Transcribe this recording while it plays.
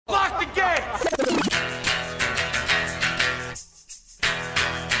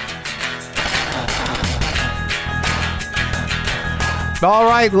All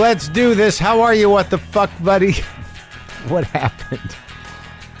right, let's do this. How are you, what the fuck, buddy? What happened?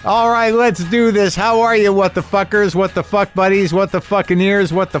 All right, let's do this. How are you, what the fuckers, what the fuck buddies, what the fucking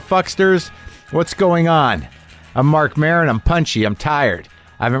ears, what the fucksters? What's going on? I'm Marc Maron. I'm punchy. I'm tired.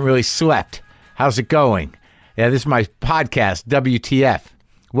 I haven't really slept. How's it going? Yeah, this is my podcast, WTF.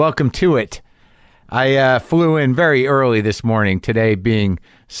 Welcome to it. I flew in very early this morning, today being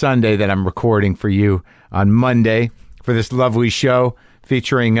Sunday that I'm recording for you on Monday for this lovely show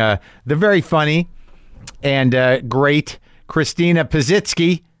featuring the very funny and great Christina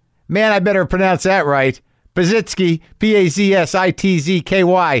Pazsitzky. Man, I better pronounce that right. Pazsitzky, P-A-Z-S-I-T-Z-K-Y.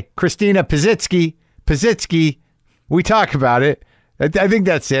 Christina Pazsitzky. Pazsitzky. We talk about it. I think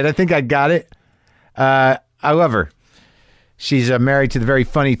that's it. I think I got it. I love her. She's married to the very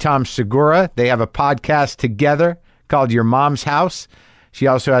funny Tom Segura. They have a podcast together called Your Mom's House. She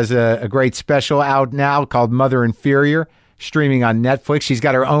also has a great special out now called Mother Inferior, streaming on Netflix. She's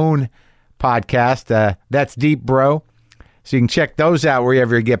got her own podcast. That's Deep Bro. So you can check those out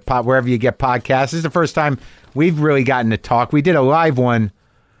wherever you get podcasts. This is the first time we've really gotten to talk. We did a live one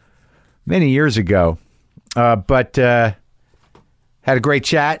many years ago, but had a great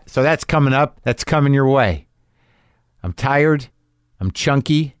chat. So that's coming up. That's coming your way. I'm tired. I'm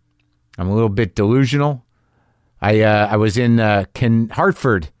chunky. I'm a little bit delusional. I was in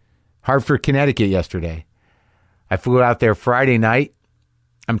Hartford, Connecticut yesterday. I flew out there Friday night.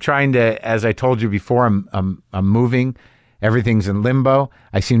 I'm trying to, as I told you before, I'm moving. Everything's in limbo.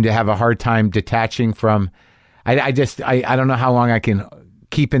 I seem to have a hard time detaching from. I don't know how long I can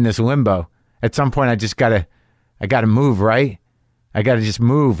keep in this limbo. At some point, I gotta move, right? I gotta just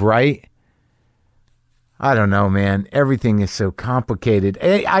move, right? I don't know, man. Everything is so complicated.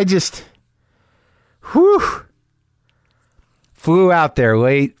 Flew out there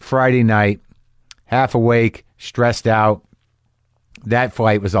late Friday night, half awake, stressed out. That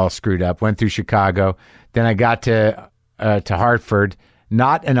flight was all screwed up. Went through Chicago. Then I got to Hartford.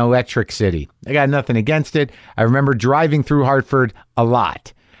 Not an electric city. I got nothing against it. I remember driving through Hartford a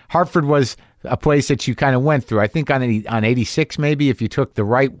lot. Hartford was a place that you kind of went through. I think on 86 maybe, if you took the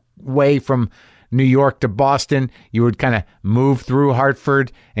right way from New York to Boston, you would kind of move through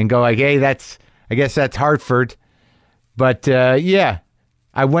Hartford and go like, hey, I guess that's Hartford. But yeah,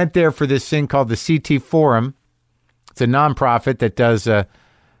 I went there for this thing called the CT Forum. It's a nonprofit that does a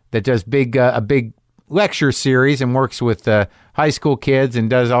big lecture series and works with high school kids and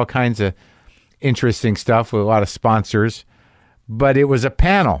does all kinds of interesting stuff with a lot of sponsors. But it was a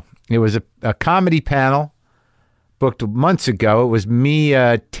panel. It was a comedy panel booked months ago. It was me,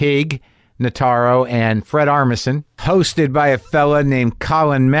 Tig Notaro, and Fred Armisen, hosted by a fella named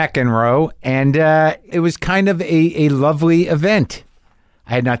Colin McEnroe, and it was kind of a lovely event.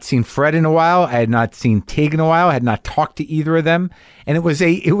 I had not seen Fred in a while. I had not seen Tig in a while. I had not talked to either of them, and it was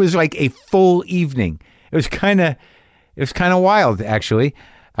like a full evening. It was kind of wild, actually.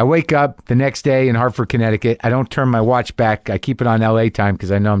 I wake up the next day in Hartford, Connecticut. I don't turn my watch back. I keep it on LA time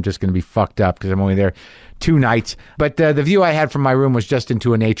because I know I'm just going to be fucked up because I'm only there 2 nights. But the view I had from my room was just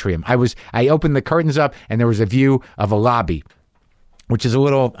into an atrium. I opened the curtains up and there was a view of a lobby, which is a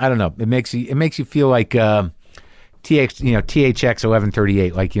little, I don't know. It makes you feel like THX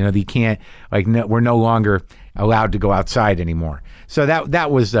 1138. Like, you can't, like, no, we're no longer allowed to go outside anymore. So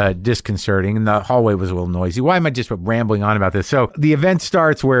that was disconcerting, and the hallway was a little noisy. Why am I just rambling on about this? So the event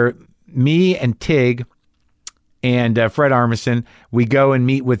starts where me and Tig and Fred Armisen, we go and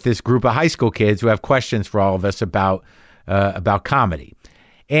meet with this group of high school kids who have questions for all of us about comedy.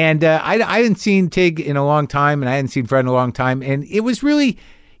 And I hadn't seen Tig in a long time, and I hadn't seen Fred in a long time, and it was really,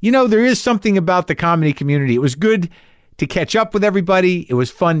 there is something about the comedy community. It was good to catch up with everybody. It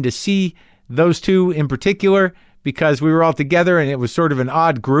was fun to see those two in particular, because we were all together and it was sort of an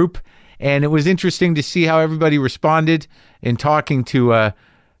odd group. And it was interesting to see how everybody responded in talking to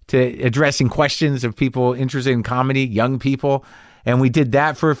addressing questions of people interested in comedy, young people. And we did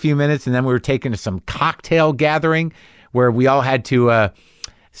that for a few minutes. And then we were taken to some cocktail gathering where we all had to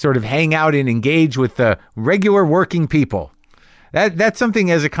sort of hang out and engage with the regular working people. That's something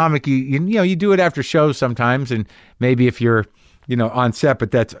as a comic, you do it after shows sometimes. And maybe if you're, on set,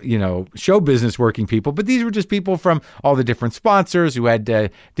 but that's, show business working people. But these were just people from all the different sponsors who had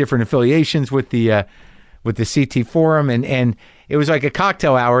different affiliations with the CT Forum. And it was like a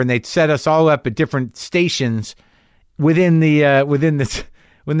cocktail hour, and they'd set us all up at different stations within this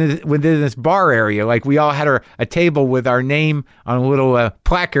bar area. Like we all had a table with our name on a little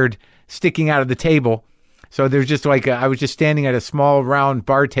placard sticking out of the table. So there's just like, I was just standing at a small round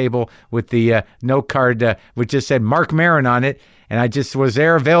bar table with the note card, which just said Marc Maron on it. And I just was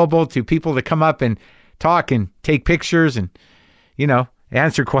there available to people to come up and talk and take pictures. And,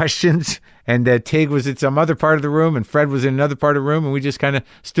 answer questions. And Tig was in some other part of the room, and Fred was in another part of the room, and we just kind of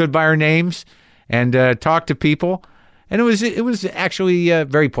stood by our names and talked to people. And it was actually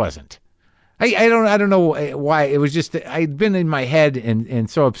very pleasant. I don't know why. It was just I'd been in my head and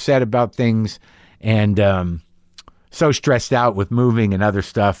so upset about things, and so stressed out with moving and other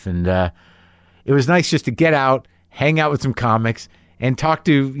stuff. And it was nice just to get out, hang out with some comics, and talk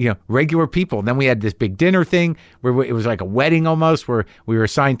to regular people. And then we had this big dinner thing where it was like a wedding almost, where we were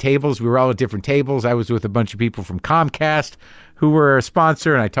assigned tables. We were all at different tables. I was with a bunch of people from Comcast who were a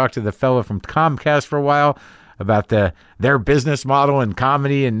sponsor, and I talked to the fellow from Comcast for a while about their business model and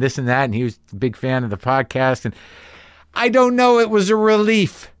comedy and this and that, and he was a big fan of the podcast. And I don't know, it was a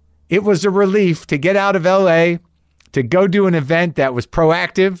relief. It was a relief to get out of LA, to go do an event that was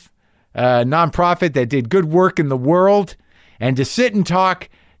proactive, nonprofit that did good work in the world, and to sit and talk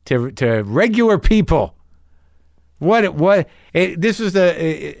to regular people. This was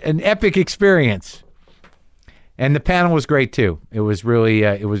an epic experience. And the panel was great too. It was really,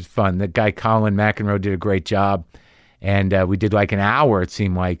 it was fun. The guy Colin McEnroe did a great job. And we did like an hour, it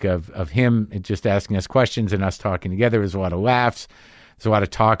seemed like, of him just asking us questions and us talking together. There was a lot of laughs. There's a lot of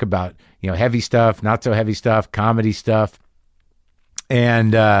talk about, heavy stuff, not so heavy stuff, comedy stuff.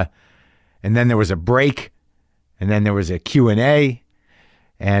 And then there was a break. And then there was a Q&A.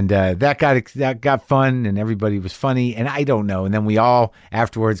 And that got fun, and everybody was funny. And I don't know. And then we all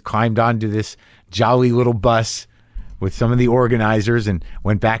afterwards climbed onto this jolly little bus with some of the organizers and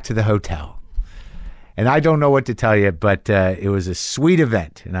went back to the hotel. And I don't know what to tell you, but it was a sweet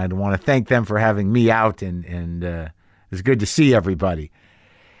event, and I want to thank them for having me out, and it was good to see everybody.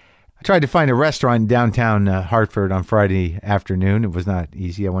 I tried to find a restaurant in downtown Hartford on Friday afternoon. It was not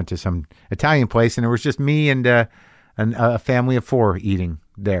easy. I went to some Italian place, and it was just me and a family of 4 eating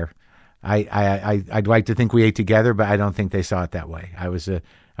there. I'd like to think we ate together, but I don't think they saw it that way. I was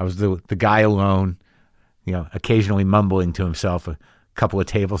the guy alone, occasionally mumbling to himself a couple of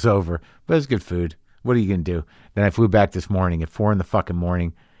tables over, but it was good food. What are you going to do? Then I flew back this morning at 4 a.m,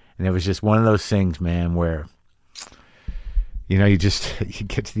 and it was just one of those things, man, where, you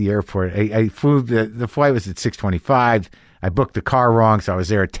get to the airport. I flew, the flight was at 6:25. I booked the car wrong, so I was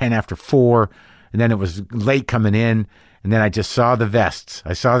there at 10 after 4, and then it was late coming in, and then I just saw the vests.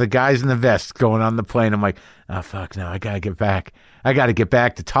 I saw the guys in the vests going on the plane. I'm like, oh, fuck, no, I got to get back. I got to get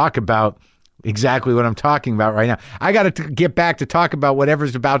back to talk about exactly what I'm talking about right now. I got to get back to talk about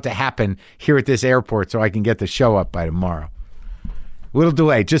whatever's about to happen here at this airport so I can get the show up by tomorrow. Little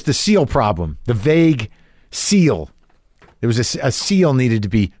delay, just the seal problem, the vague seal. There was a seal needed to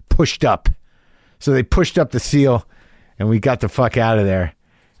be pushed up. So they pushed up the seal, and we got the fuck out of there.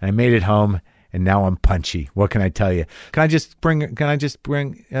 And I made it home, and now I'm punchy. What can I tell you? Can I just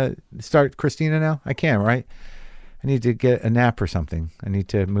start Christina now? I can, right? I need to get a nap or something. I need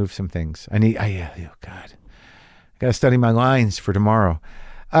to move some things. God. I got to study my lines for tomorrow.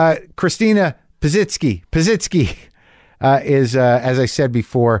 Christina Pazsitzky is, as I said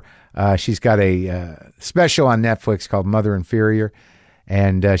before, she's got a special on Netflix called Mother Inferior.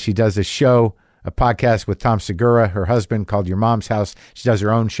 And she does a podcast with Tom Segura, her husband, called Your Mom's House. She does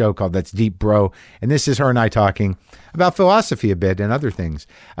her own show called That's Deep Bro. And this is her and I talking about philosophy a bit and other things.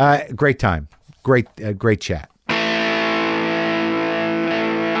 Great time. Great chat.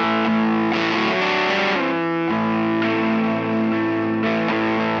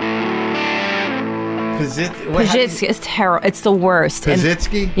 Pazsitzky is terrible. It's the worst.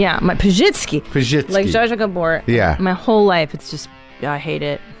 Pazsitzky? Yeah, my Pazsitzky. Like Zsa Zsa Gabor. Yeah. My whole life, it's just, I hate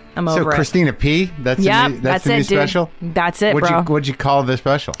it. I'm over it. So Christina P? That's the new special? That's it, bro. What'd you call the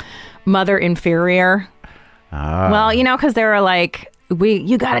special? Mother Inferior. Well, because they were like,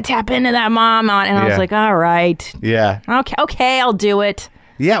 you got to tap into that mom. And I was like, all right. Yeah. Okay, I'll do it.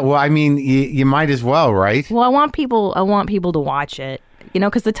 Yeah, well, I mean, you might as well, right? Well, I want people to watch it.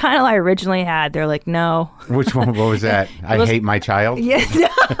 Because the title I originally had, they're like, no. Which one? What was that? I Hate My Child? Yeah.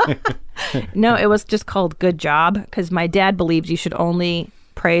 No, it was just called Good Job, because my dad believes you should only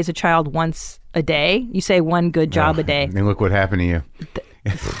praise a child once a day. You say one good job a day. And look what happened to you.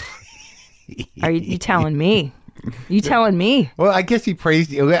 Are you telling me? You telling me? Well, I guess he praised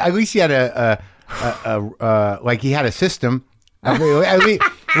you. At least he had he had a system. At least,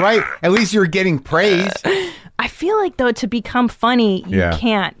 right? At least you're getting praise. I feel like, though, to become funny, you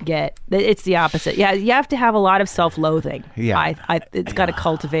can't get... It's the opposite. Yeah, you have to have a lot of self-loathing. Yeah. It's got to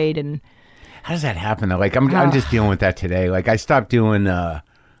cultivate and... How does that happen, though? Like, I'm just dealing with that today. Like, I stopped doing nicotine,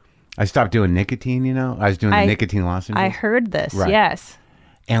 I was doing the nicotine lozenges. I heard this, right. Yes.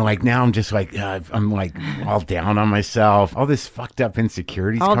 And like now I'm just like, I'm like all down on myself. All this fucked up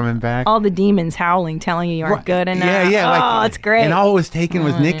insecurities coming back. All the demons howling, telling you aren't good enough. Yeah. Oh, it's great. And all it was taking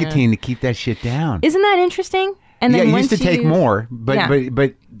was nicotine to keep that shit down. Isn't that interesting? And then it used to take more, but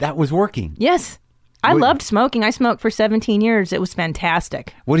that was working. Yes. I loved smoking. I smoked for 17 years. It was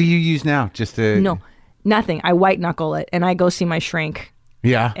fantastic. What do you use now? Just to... No, nothing. I white knuckle it and I go see my shrink.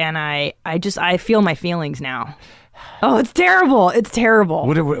 Yeah. And I feel my feelings now. Oh, it's terrible. It's terrible.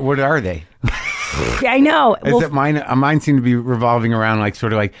 What are they? I know. Mine seem to be revolving around like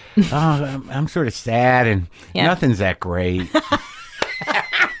sort of like, oh, I'm sort of sad and nothing's that great.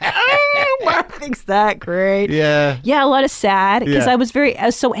 Marc thinks that great. Yeah. Yeah, a lot of sad because I was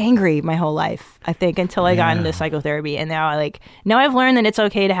so angry my whole life, I think, until I got into psychotherapy. And now I've learned that it's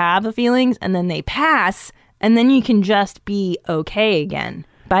okay to have the feelings and then they pass and then you can just be okay again.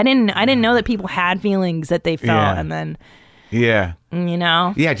 But I didn't know that people had feelings that they felt and then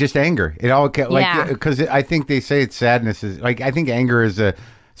just anger. It all because I think they say it's sadness is like I think anger is a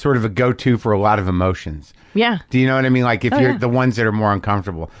sort of a go-to for a lot of emotions. Yeah. Do you know what I mean? Like if you're the ones that are more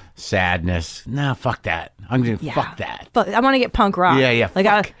uncomfortable, sadness. No, fuck that. I'm gonna fuck that. I want to get punk rock. Yeah.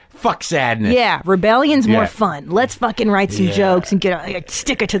 Like fuck sadness. Yeah, rebellion's more fun. Let's fucking write some jokes and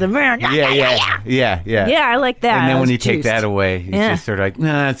stick it to the man. Yeah. Yeah, I like that. And then when you take that away, it's just sort of like,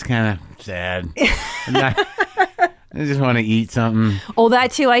 nah, it's kind of sad. I just want to eat something. Oh,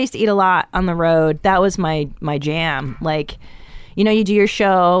 that too. I used to eat a lot on the road. That was my jam. Like, you know, you do your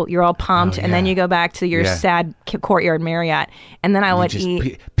show, you're all pumped, and then you go back to your sad Courtyard Marriott, and then I would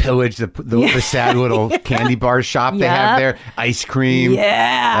eat. Pillage the sad little candy bar shop they have there. Ice cream.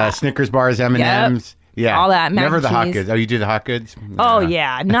 Yeah. Snickers bars, M&Ms. Yeah, all that. Never the cheese. hot goods. Oh, you do the hot goods? Oh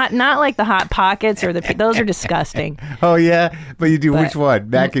yeah, not like the Hot Pockets or those are disgusting. Oh yeah, but you do which one?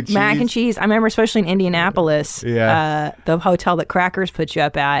 Mac and cheese. Mac and cheese. I remember, especially in Indianapolis. Yeah. The hotel that Crackers put you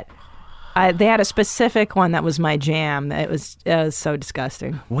up at. They had a specific one that was my jam. It was so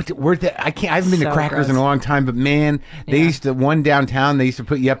disgusting. I haven't been to Crackers in a long time, but man, they used to one downtown. They used to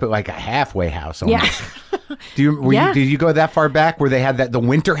put you up at like a halfway house. Almost. Yeah. Did you go that far back where they had the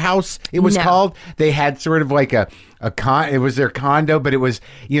winter house? It was called. They had sort of like it was their condo, but it was,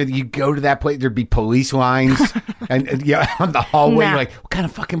 you go to that place, there'd be police lines and on the hallway. You're like, what kind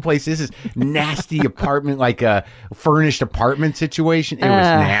of fucking place is this? Nasty apartment, like a furnished apartment situation. It was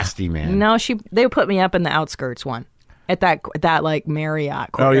nasty, man. No, they put me up in the outskirts one at that like Marriott,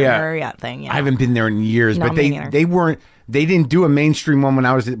 Marriott thing. I haven't been there in years, but they didn't do a mainstream one when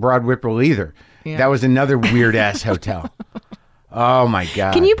I was at Broad Whipple either. Yeah. That was another weird ass hotel. Oh my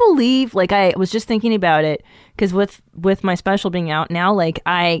God. Can you believe, like, I was just thinking about it because with my special being out now, like,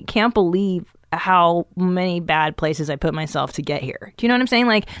 I can't believe how many bad places I put myself to get here. Do you know what I'm saying?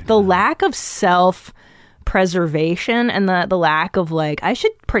 Like, the lack of self-preservation and the lack of, like, I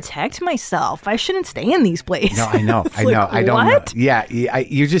should protect myself. I shouldn't stay in these places. No, I know. I know. I don't know. Yeah,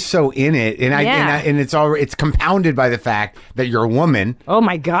 you're just so in it. And and it's compounded by the fact that you're a woman. Oh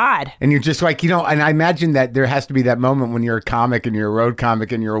my God. And you're just like, and I imagine that there has to be that moment when you're a comic and you're a road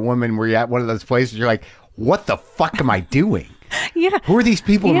comic and you're a woman where you're at one of those places, you're like, what the fuck am I doing? Yeah. Who are these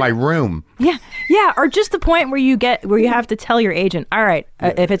people in my room? Yeah. Yeah. Or just the point where you have to tell your agent, all right,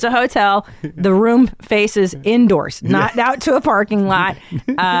 if it's a hotel, the room faces indoors, not out to a parking lot.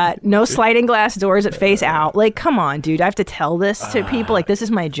 No sliding glass doors that face out. Like, come on, dude. I have to tell this to people. Like, this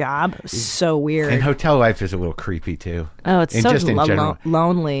is my job. So weird. And hotel life is a little creepy too. Oh, it's so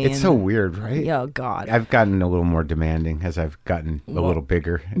lonely. It's so weird, right? Oh God. I've gotten a little more demanding as I've gotten a little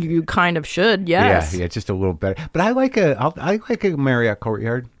bigger. You kind of should, yes. Yeah, just a little better. But I like a Marriott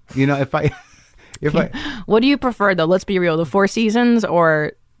Courtyard. If I What do you prefer though? Let's be real. The Four Seasons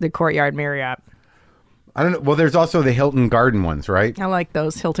or the Courtyard Marriott? I don't know. Well, there's also the Hilton Garden ones, right? I like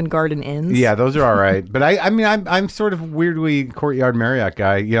those Hilton Garden Inns. Yeah, those are all right. But I'm sort of weirdly Courtyard Marriott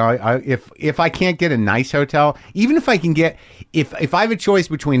guy. If I can't get a nice hotel, even if I can get if I have a choice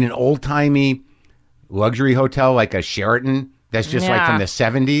between an old timey luxury hotel like a Sheraton that's just like from the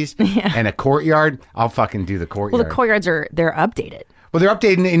 70s and a Courtyard, I'll fucking do the Courtyard. Well, the Courtyards they're updated. Well, they're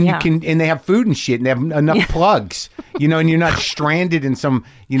updated, and they have food and shit, and they have enough plugs, and you're not stranded in some,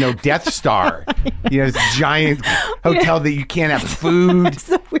 Death Star, this giant hotel that you can't have food.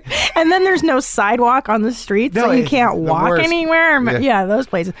 So and then there's no sidewalk on the street, so you can't walk anywhere. Yeah, those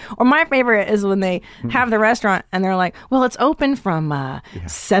places. Or my favorite is when they have the restaurant, and they're like, well, it's open from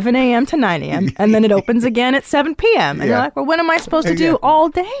 7 a.m. to 9 a.m., and then it opens again at 7 p.m. And you're like, well, what am I supposed to do all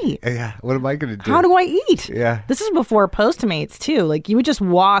day? Yeah, what am I going to do? How do I eat? Yeah. This is before Postmates, too. Like, Like you would just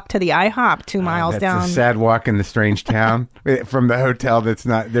walk to the IHOP 2 miles That's down. a sad walk in the strange town from the hotel. There's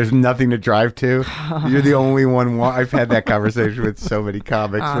nothing to drive to. You're the only one. I've had that conversation with so many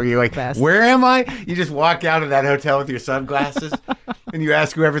comics where you're like, best. where am I? You just walk out of that hotel with your sunglasses and you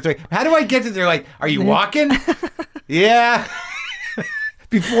ask whoever's like, how do I get to there? Like, are you walking? Yeah.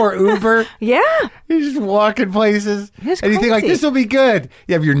 Before Uber. Yeah. You're just walking places. It's and you think like, crazy. this will be good.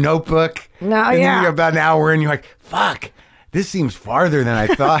 You have your notebook. No, and yeah. then you're about an hour and you're like, fuck, this seems farther than I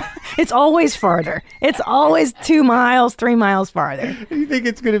thought. It's always farther. It's always 2 miles, 3 miles farther. You think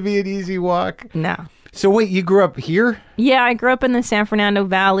it's going to be an easy walk? No. So wait, you grew up here? Yeah, I grew up in the San Fernando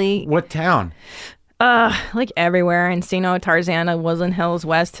Valley. What town? Like everywhere. Encino, Tarzana, Woodland Hills,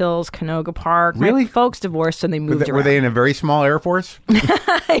 West Hills, Canoga Park. Really? My folks divorced and they moved around. Were they in a very small Air Force?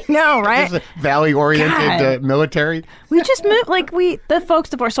 I know, right? Just a valley-oriented military? We just moved, the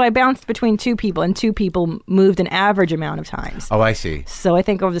folks divorced. So I bounced between 2 people, and 2 people moved an average amount of times. Oh, I see. So I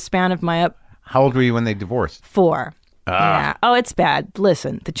think over the span of my How old were you when they divorced? 4. Yeah. Oh, it's bad.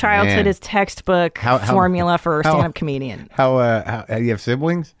 Listen, the childhood Man. is textbook formula for a stand-up comedian. How you have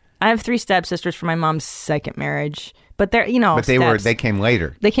siblings? I have 3 stepsisters from my mom's second marriage, but they're But they came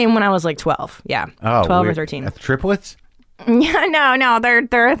later. They came when I was like 12. Yeah, Oh, 12 or weird. 13. Triplets? Yeah, no, they're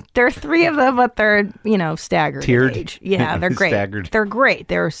 3 of them, but they're staggered. in Tiered? age. Yeah, they're great. Staggered. They're great.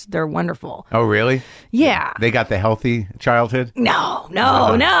 They're wonderful. Oh, really? Yeah. They got the healthy childhood? No.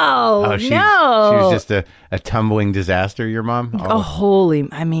 Oh, she was just a tumbling disaster, your mom? Oh,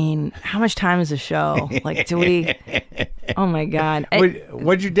 I mean, how much time is a show? Like, do we? Oh my God.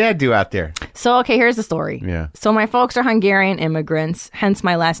 What'd your dad do out there? So, okay, here's the story. Yeah. So my folks are Hungarian immigrants, hence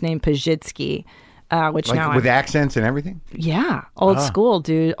my last name Pazsitzky, which Like now with accents and everything? yeah, old school,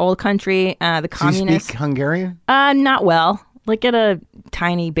 dude, old country. The Do you communists. speak Hungarian? Not well, like at a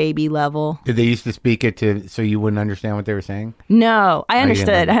tiny baby level. Did they used to speak it so you wouldn't understand what they were saying? No, I you didn't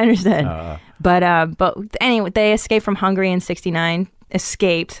understood. know. I understood. But anyway, they escaped from Hungary in '69.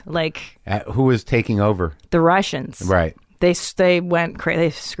 Escaped like Who was taking over? the Russians. Right. They went crazy. They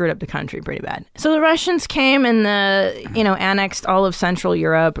screwed up the country pretty bad. So the Russians came and annexed all of Central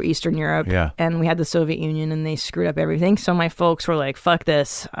Europe or Eastern Europe. Yeah. And we had the Soviet Union and they screwed up everything. So my folks were like, fuck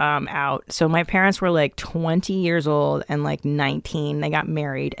this, out. So my parents were like 20 years old and like 19. They got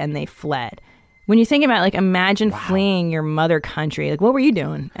married and they fled. When you think about it, imagine fleeing your mother country. Like, what were you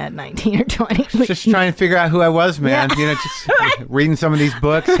doing at 19 or 20? Like, Just trying to figure out who I was, man. Yeah. Just reading some of these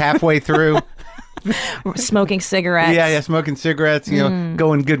books halfway through. smoking cigarettes. Yeah, smoking cigarettes,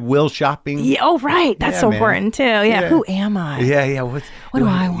 going Goodwill shopping. Yeah, oh, right. That's so man. important, too. Yeah. Who am I? Yeah. What do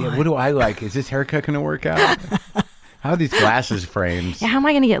I want? What do I like? Is this haircut going to work out? How are these glasses frames? Yeah, how am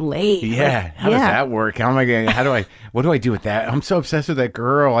I going to get laid? Yeah. How does that work? What do I do with that? I'm so obsessed with that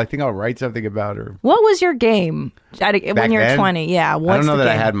girl. I think I'll write something about her. What was your game when you were then? 20? Yeah. I don't know that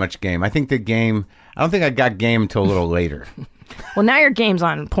I had much game. I think I don't think I got game until a little later. Well, now your game's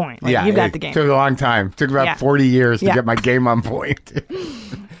on point. Like, you've got the game. It took a long time. It took about 40 years to get my game on point.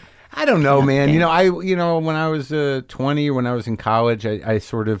 I don't know, man. When I was 20 or when I was in college, I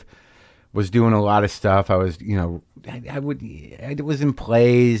sort of was doing a lot of stuff. I was, I was in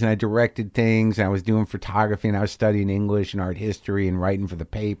plays and I directed things and I was doing photography and I was studying English and art history and writing for the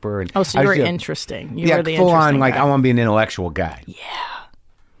paper. And so you were interesting. You were the full interesting on, like, guy. I want to be an intellectual guy.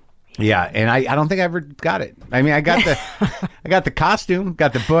 Yeah, and I don't think I ever got it. I mean, I got the costume,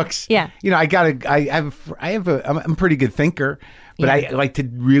 got the books. Yeah. I'm a pretty good thinker, but I like to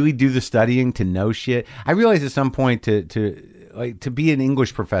really do the studying to know shit. I realized at some point to be an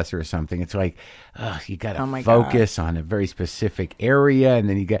English professor or something, it's like, you got to focus on a very specific area, and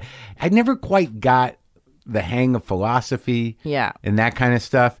then I never quite got the hang of philosophy, and that kind of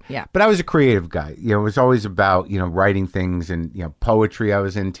stuff. Yeah. But I was a creative guy. It was always about writing things and poetry I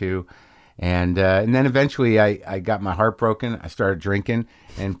was into, and then eventually I got my heart broken. I started drinking,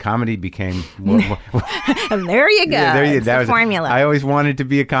 and comedy became. And there you go. Yeah, It's the formula. I always wanted to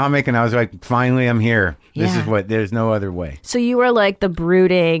be a comic, and I was like, finally, I'm here. This is there's no other way. So you were like the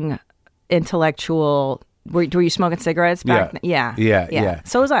brooding intellectual. Were you smoking cigarettes back then? Yeah.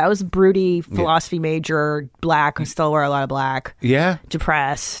 So was I. I was broody, philosophy major, black. I still wear a lot of black. Yeah.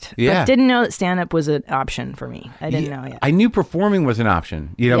 Depressed. Yeah. But didn't know that stand-up was an option for me. I didn't know yet. I knew performing was an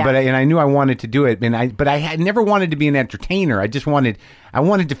option, but I knew I wanted to do it. But I had never wanted to be an entertainer. I I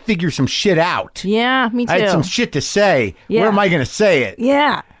wanted to figure some shit out. Yeah, me too. I had some shit to say. Yeah. Where am I going to say it?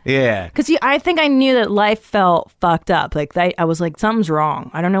 Yeah. Yeah. Because I think I knew that life felt fucked up. Like I was like, something's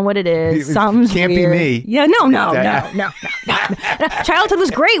wrong. I don't know what it is. Something's Can't weird. be me. Yeah, no. Childhood was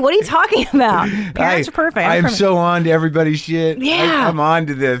great. What are you talking about? Parents are perfect. I'm so on to everybody's shit. Yeah. I'm on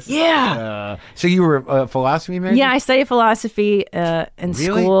to this. Yeah. So you were a philosophy major? Yeah, I studied philosophy in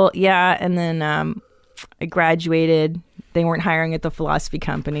school. Yeah, and then I graduated. They weren't hiring at the philosophy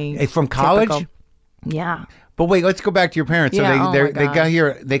company. Hey, from college? Typical. Yeah. But wait, let's go back to your parents. So Yeah, they got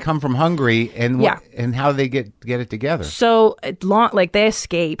here. They come from Hungary, and Yeah. and how do they get it together? So they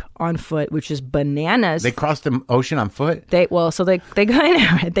escape on foot, which is bananas. They crossed the ocean on foot. They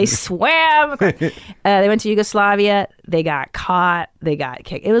kind of they swam. They went to Yugoslavia. They got caught. They got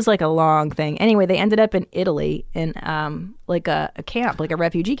kicked. It was like a long thing. Anyway, they ended up in Italy in like a camp, like a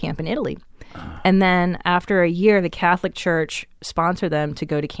refugee camp in Italy. And then after a year, the Catholic Church sponsored them to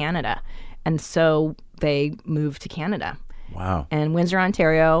go to Canada, and so they moved to Canada. Wow. And Windsor,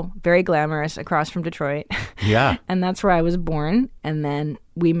 Ontario, very glamorous, across from Detroit. Yeah. And that's where I was born. And then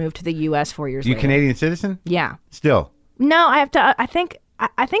we moved to the U.S. 4 years You later. Canadian citizen? Yeah. Still. No, I have to. I think I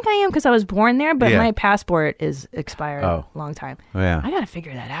am because I was born there, but Yeah. my passport is expired Oh. a long time. Yeah. I got to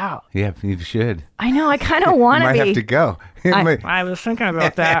figure that out. Yeah, you should. I know. I kind of want You to might be. have to go. I was thinking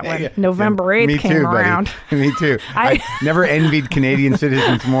about that when November 8th Me came too, around. buddy. Me too. I never envied Canadian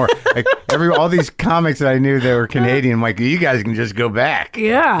citizens more. Like all these comics that I knew that were Canadian, I'm like, you guys can just go back.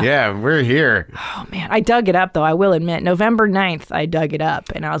 Yeah. Yeah, we're here. Oh, man. I dug it up, though. I will admit. November 9th, I dug it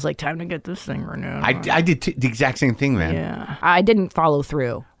up. And I was like, time to get this thing renewed. I did the exact same thing, man. Yeah. I didn't follow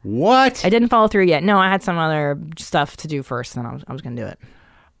through. What? I didn't follow through yet. No, I had some other stuff to do first, and I was going to do it.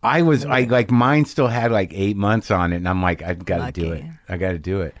 I mine still had like 8 months on it, and I'm like, I've got to do it. Lucky. I got to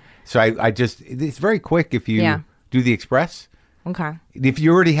do it. So it's very quick if you do the express. Okay. If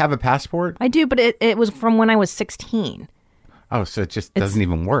you already have a passport. I do, but it was from when I was 16. Oh, so it just doesn't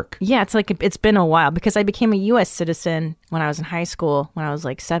even work. Yeah, it's like it's been a while because I became a U.S. citizen when I was in high school when I was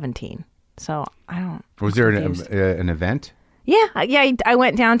like 17. So I don't. Was there an event? Yeah. I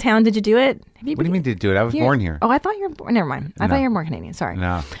went downtown. Did you do it? What do you mean did do it? I was born here. Oh, I thought you were born. Never mind. I thought you were more Canadian. Sorry.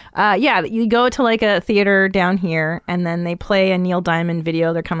 No. Yeah, you go to like a theater down here, and then they play a Neil Diamond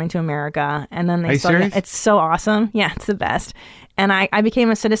video. They're coming to America, and then Are you serious? It's so awesome. Yeah, it's the best. And I became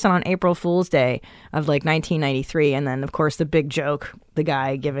a citizen on April Fool's Day of like 1993, and then of course the big joke, the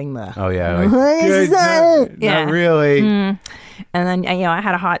guy giving the Oh yeah. Like, Yeah. Not really. and then I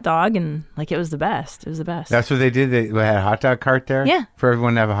had a hot dog, and like it was the best. It was the best. That's what they did. They had a hot dog cart there. Yeah. For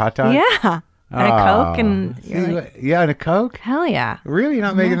everyone to have a hot dog. Yeah. And a Coke, and you're like, yeah, and a Coke. hell yeah. Really, you're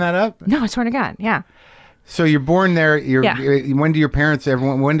not making that up? No, I swear to God, yeah. So you're born there. Yeah. When do your parents?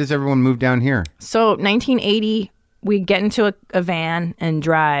 When does everyone move down here? So 1980, we get into a van and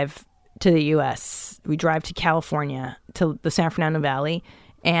drive to the U.S. We drive to California, to the San Fernando Valley.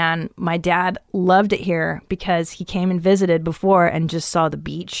 And my dad loved it here because he came and visited before and just saw the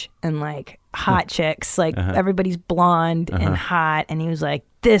beach and like hot chicks. Like everybody's blonde and hot. And he was like,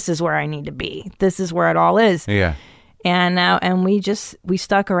 this is where I need to be. This is where it all is. Yeah. And we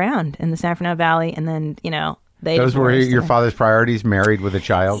stuck around in the San Fernando Valley. And then, Those were your father's priorities, married with a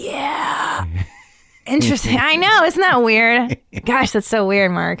child? Yeah. Interesting. I know. Isn't that weird? Gosh, that's so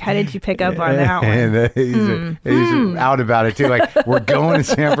weird, Mark. How did you pick up on that one? He's out about it, too. Like, we're going to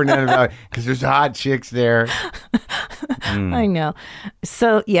San Fernando Valley because there's hot chicks there. I know.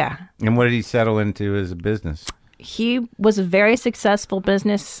 So, yeah. And what did he settle into as a business? He was a very successful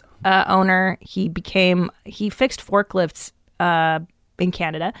business owner. He fixed forklifts in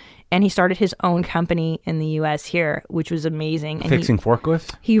Canada, and he started his own company in the U.S. here, which was amazing. And Fixing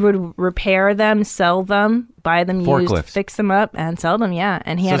forklifts? He would repair them, sell them, buy them Forklifts. used, fix them up, and sell them. Yeah,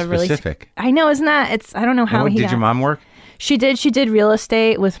 and he So had a really specific. I know, isn't that? It's I don't know how And he did your mom work? She did. She did real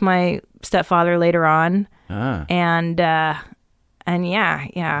estate with my stepfather later on, and yeah.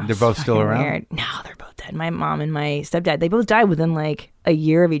 They're both still Fucking around? weird. No, they're both dead. My mom and my stepdad, they both died within like a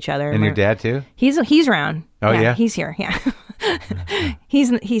year of each other. And your dad, too? He's around. Oh, yeah? He's here. Yeah.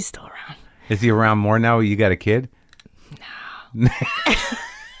 He's still around. Is he around more now? You got a kid? No.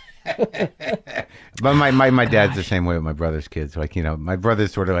 But my dad's the same way with my brother's kids. Like, my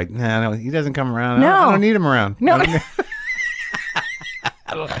brother's sort of like, no, he doesn't come around. No. I don't need him around. No.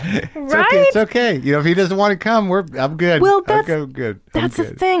 It's okay. It's okay. If he doesn't want to come, I'm good. Well, I'm good. That's the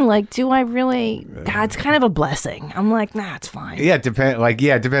thing. Like, do I really? God, it's kind of a blessing. I'm like, nah, it's fine. Yeah, it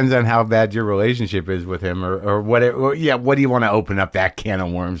depends on how bad your relationship is with him, or what. What do you want to open up that can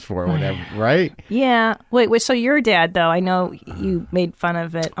of worms for, or whatever, right? Yeah. Wait. So your dad, though, I know you made fun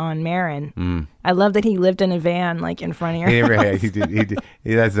of it on Marin. I love that he lived in a van, like in front of your house. He did.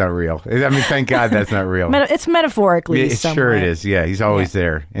 That's not real. I mean, thank God that's not real. It's metaphorically. Sure it is. Yeah, he's always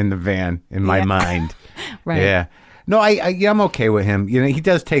there in the van in my mind. Right. Yeah. No, I'm okay with him. You know, he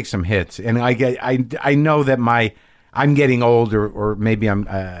does take some hits, and I know that I'm getting old, or maybe I'm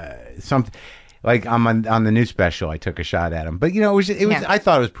something like I'm on the new special. I took a shot at him, but you know, it was. I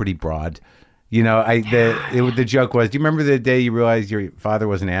thought it was pretty broad. You know, the joke was. Do you remember the day you realized your father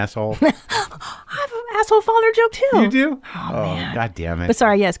was an asshole? I have an asshole father joke too. You do? Oh man. God damn it! But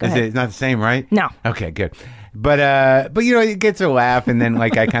sorry, yes, go ahead. It's not the same, right? No. Okay, good. But you know, it gets a laugh, and then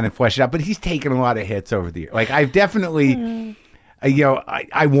like I kind of flesh it out. But he's taken a lot of hits over the years. Like I've definitely, you know,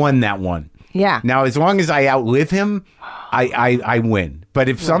 I won that one. Yeah. Now, as long as I outlive him, I win. But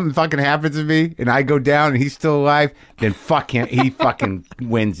if something fucking happens to me and I go down and he's still alive, then fuck him. He fucking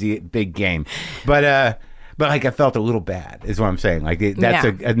wins the big game. But like I felt a little bad, is what I'm saying. Like that's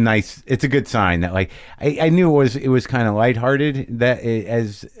a nice. It's a good sign that like I knew it was kind of lighthearted that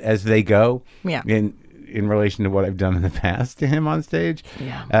as they go. Yeah. In relation to what I've done in the past to him on stage.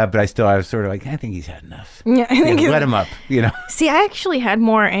 Yeah. But I was sort of like, I think he's had enough. Yeah, I think let him up, you know. See, I actually had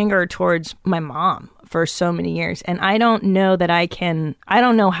more anger towards my mom for so many years, and I don't know that I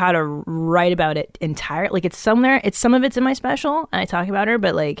don't know how to write about it entirely. Like it's somewhere, some of it's in my special, and I talk about her,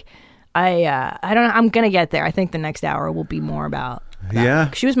 but like I don't know, I'm going to get there. I think the next hour will be more about that.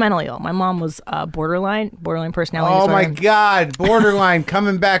 Yeah. She was mentally ill. My mom was borderline personality Oh disorder. my God, borderline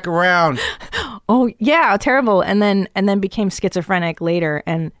coming back around. Oh yeah, terrible. And then became schizophrenic later.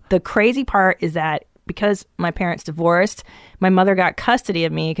 And the crazy part is that because my parents divorced, my mother got custody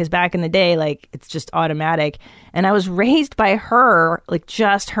of me because back in the day, like it's just automatic. And I was raised by her, like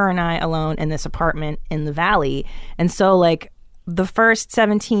just her and I alone in this apartment in the valley. And so like the first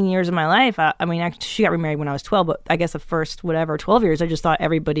 17 years of my life, I mean, actually, she got remarried when I was 12, but I guess the first, 12 years, I just thought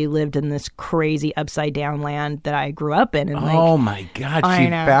everybody lived in this crazy upside down land that I grew up in. And like, oh my God, she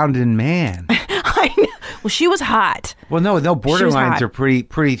found in man. I know. Well, she was hot. Well, no, borderlines are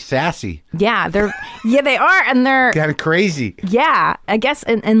pretty sassy. Yeah, they are, and they're kind of crazy. Yeah, I guess,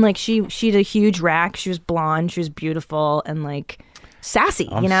 and like she had a huge rack. She was blonde. She was beautiful, and like sassy,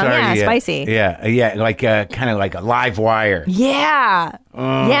 I'm sorry, spicy. Yeah, like kind of like a live wire. Yeah,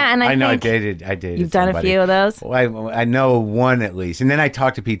 yeah, and I know think I dated. You've done a few of those. Well, I know one at least, and then I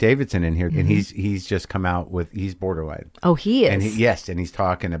talked to Pete Davidson in here, and he's just come out with he's borderline. Oh, he is. And and he's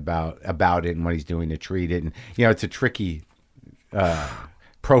talking about it and what he's doing to treat it, and you know it's a tricky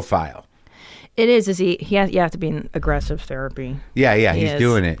profile. It is. You have to be in aggressive therapy. Yeah, he's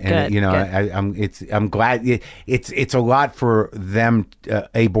doing it, and good, you know, I'm glad it's a lot for them,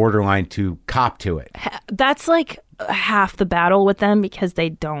 a borderline, to cop to it. That's like half the battle with them because they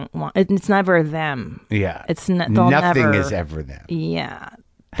don't want. It's never them. Yeah, it's nothing is ever them. Yeah,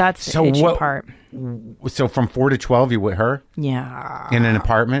 that's the itchy part. So from 4 to 12, you're with her? Yeah, in an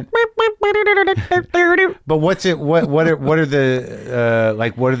apartment. But what's it? What are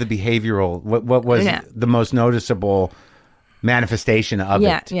the what are the behavioral? What was the most noticeable manifestation of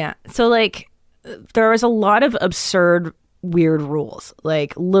it? Yeah. So like, there was a lot of absurd, weird rules,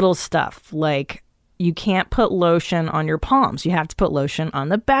 like little stuff, like you can't put lotion on your palms. You have to put lotion on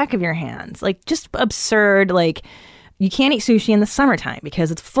the back of your hands. Like just absurd. Like you can't eat sushi in the summertime because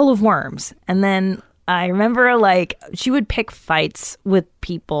it's full of worms. And then I remember like she would pick fights with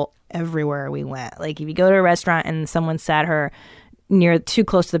people everywhere we went. Like if you go to a restaurant and someone sat her too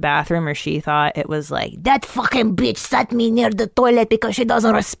close to the bathroom, or she thought it was like, that fucking bitch sat me near the toilet because she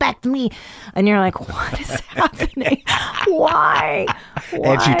doesn't respect me. And you're like, what is happening? Why?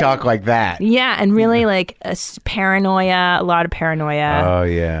 And she talked like that. Yeah, and really like a lot of paranoia. Oh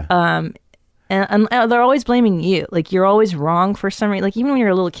yeah. And they're always blaming you. Like you're always wrong for some reason. Like even when you're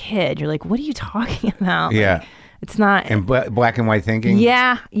a little kid, you're like, what are you talking about? Yeah. Like, it's not. And black and white thinking?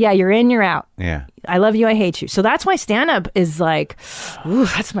 Yeah. You're in, you're out. Yeah. I love you, I hate you. So that's why stand-up is like, ooh,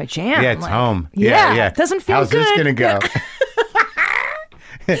 that's my jam. Yeah, it's like, home. Yeah. It doesn't feel good. How's this going to go?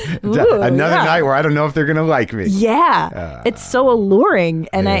 Another night where I don't know if they're going to like me. Yeah. It's so alluring.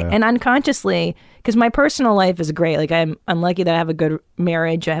 And and unconsciously, because my personal life is great. Like I'm lucky that I have a good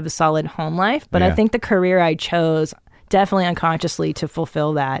marriage. I have a solid home life. But I think the career I chose definitely unconsciously to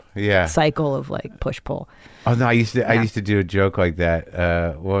fulfill that cycle of like push-pull. Oh no, I used to do a joke like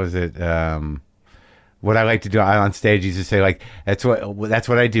that. What was it? What I like to do on stage is to say, like, that's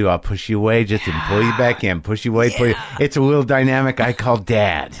what I do. I'll push you away just to pull you back in, push you away. Pull you. It's a little dynamic I call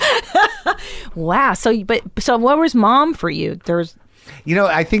dad. Wow. So what was mom for you? There's,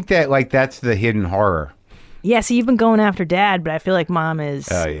 I think that like that's the hidden horror. Yeah. So you've been going after dad, but I feel like mom is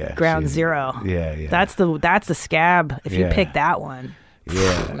ground she's, zero. Yeah. That's the scab. If you pick that one.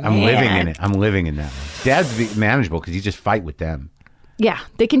 Yeah. I'm living in it. I'm living in that one. Dad's manageable because you just fight with them. Yeah,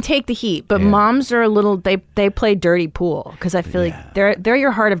 they can take the heat, but moms are a little. They play dirty pool because I feel like they're your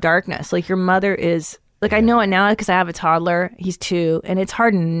heart of darkness. Like your mother is. Like I know it now because I have a toddler. He's 2, and it's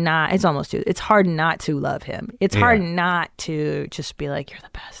hard not. It's almost 2. It's hard not to love him. It's hard not to just be like, you're the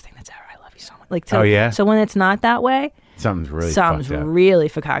best thing that's ever. I love you so much. Like so when it's not that way, something's really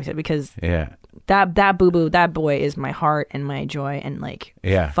concocted because that boo-boo, that boy is my heart and my joy, and like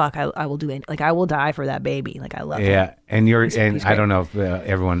fuck, I will do it. Like I will die for that baby. Like I love him. Yeah, and he's I don't know if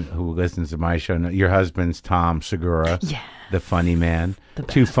everyone who listens to my show knows, your husband's Tom Segura, the funny man.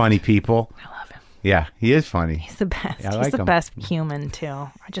 2 funny people. I love him. Yeah, he is funny. He's the best. I He's the best human too.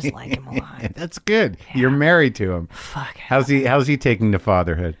 I just like him a lot. That's good. Yeah. You're married to him. Fuck. How's he taking to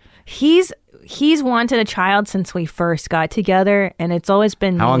fatherhood? He's wanted a child since we first got together, and it's always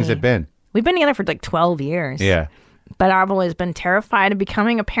been. How long has it been? We've been together for like 12 years. Yeah. But I've always been terrified of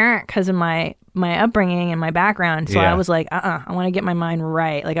becoming a parent because of my upbringing and my background. So I was like, I want to get my mind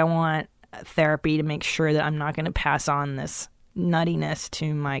right. Like I want therapy to make sure that I'm not going to pass on this nuttiness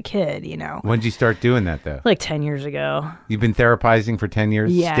to my kid, When did you start doing that though? Like 10 years ago. You've been therapizing for 10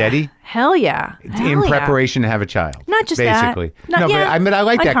 years? Yeah. Steady? Hell yeah. In preparation to have a child. Not just basically. That. No, but I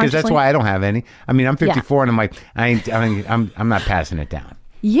like that because that's why I don't have any. I mean, I'm 54 and I'm like, I'm not passing it down.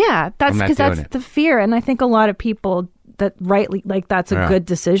 Yeah, that's because that's the fear, and I think a lot of people that rightly like that's a good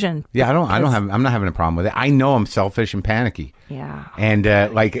decision. Yeah, I'm not having a problem with it. I know I'm selfish and panicky. Yeah, and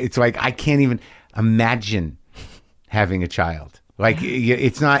it's like I can't even imagine having a child. Like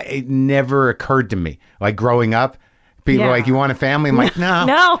it never occurred to me. Like growing up, people are like, you want a family? I'm like,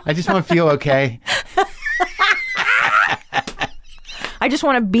 no, I just want to feel okay. I just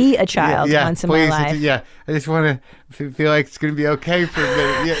want to be a child once in my life. Yeah, I just want to feel like it's going to be okay for a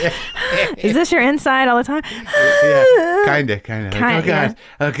minute. Yeah. Is this your inside all the time? Yeah, kind of. Like,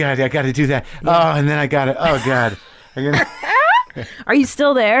 oh God, I got to do that. Yeah. Oh, and then I got to. Oh God. Are you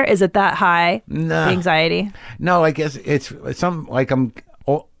still there? Is it that high? No. The anxiety? No, I guess it's some like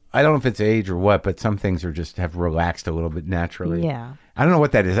I don't know if it's age or what, but some things are just have relaxed a little bit naturally. Yeah. I don't know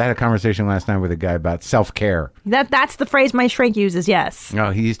what that is. I had a conversation last night with a guy about self-care. That's the phrase my shrink uses, yes.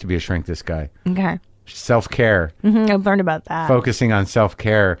 No, he used to be a shrink, this guy. Okay. Self-care. Mm-hmm, I've learned about that. Focusing on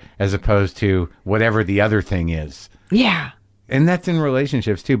self-care as opposed to whatever the other thing is. Yeah. And that's in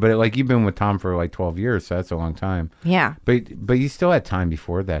relationships too. But like you've been with Tom for like 12 years, so that's a long time. Yeah. But you still had time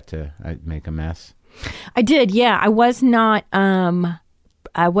before that to make a mess. I did, yeah. I was not...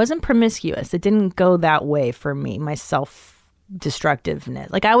 I wasn't promiscuous. It didn't go that way for me, my self-destructiveness.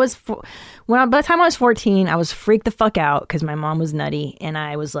 Like I was, by the time I was 14, I was freaked the fuck out because my mom was nutty and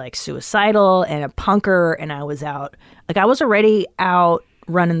I was like suicidal and a punker and I was out. Like I was already out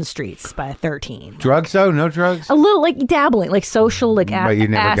running the streets by 13. Drugs though? No drugs? A little like dabbling, like social, like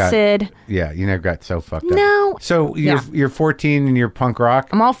acid. You never got so fucked up. No. So you're 14 and you're punk rock?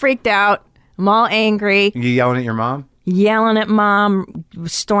 I'm all freaked out. I'm all angry. You yelling at your mom? Yelling at mom,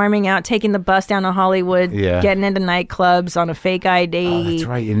 storming out, taking the bus down to Hollywood, getting into nightclubs on a fake ID. Oh, that's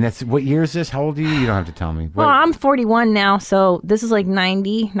right. And what year is this? How old are you? You don't have to tell me. Well, I'm 41 now, so this is like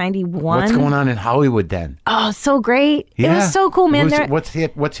 90, 91. What's going on in Hollywood then? Oh, so great. Yeah. It was so cool, man. What's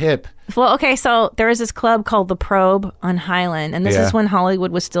hip? Well, okay, so there was this club called The Probe on Highland, and this is when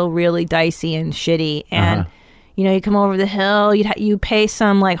Hollywood was still really dicey and shitty, and... You come over the hill, you pay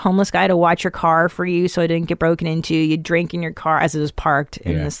some like homeless guy to watch your car for you so it didn't get broken into. You'd drink in your car as it was parked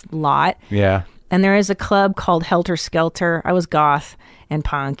in this lot. Yeah. And there is a club called Helter Skelter. I was goth and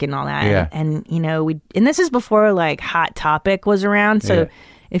punk and all that. Yeah. And and this is before like Hot Topic was around. So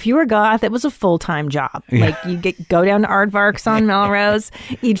if you were goth, it was a full-time job. Like you'd go down to Aardvarks on Melrose.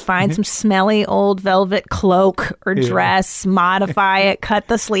 You'd find some smelly old velvet cloak or dress, modify it, cut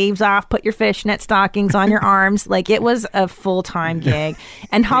the sleeves off, put your fishnet stockings on your arms. Like it was a full-time gig.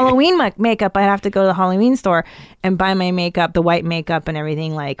 And Halloween makeup, I'd have to go to the Halloween store and buy my makeup, the white makeup and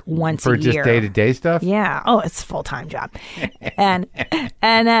everything like once a year. For just day-to-day stuff? Yeah. Oh, it's a full-time job. and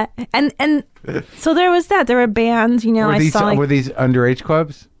so there was that. There were bands, Were these underage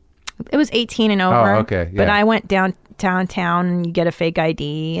clubs? It was 18 and over. Oh, okay. Yeah. But I went down. downtown and you get a fake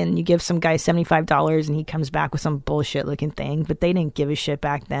ID and you give some guy $75 and he comes back with some bullshit looking thing, but they didn't give a shit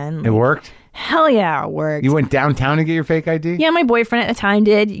back then. It worked? Hell yeah, it worked. You went downtown to get your fake ID? Yeah, my boyfriend at the time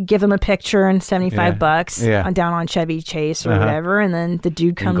did. You give him a picture and $75 Yeah. down on Chevy Chase or whatever, and then the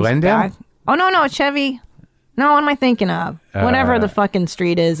dude comes Glendale? back. Oh, no, Chevy. No, what am I thinking of? Whatever the fucking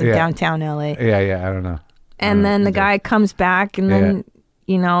street is in downtown LA. Yeah, I don't know. And then the guy comes back and then,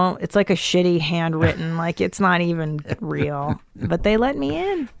 you know, it's like a shitty handwritten, like it's not even real. But they let me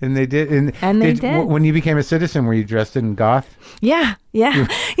in. And they did. And they did. When you became a citizen, were you dressed in goth? Yeah.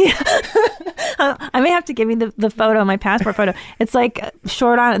 I may have to give you the photo, my passport photo. It's like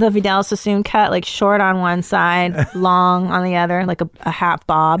short on the Vidal Sassoon cut, like short on one side, long on the other, like a half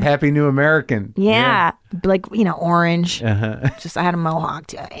bob. Happy New American. Yeah. Like, you know, orange. Just, I had a mohawk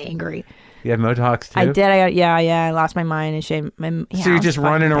too, angry. You had mohawks too? I did. I lost my mind and shaved. So you're just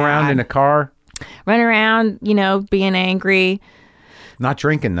running around in a car? Running around, you know, being angry. Not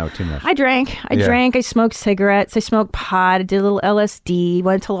drinking though too much. I drank. I smoked cigarettes. I smoked pot. I did a little LSD.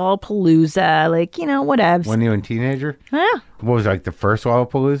 Went to Lollapalooza. Like, you know, whatevs. When you were a teenager? Yeah. What was it, like the first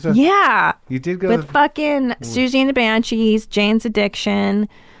Lollapalooza? Yeah. You did go with fucking Susie and the Banshees, Jane's Addiction,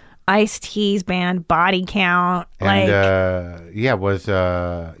 Ice-T's band, Body Count. And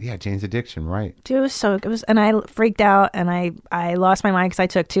Jane's Addiction, right? Dude, it was, and I freaked out, and I lost my mind because I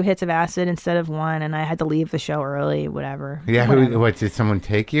took 2 hits of acid instead of 1, and I had to leave the show early, whatever. Yeah, what, did someone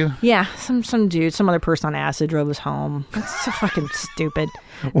take you? Yeah, some dude, some other person on acid drove us home. It's so fucking stupid.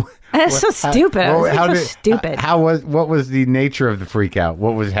 It's so stupid. Stupid. What was the nature of the freak out?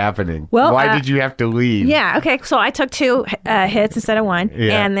 What was happening? Well, why did you have to leave? Yeah, okay, so I took 2 hits instead of 1,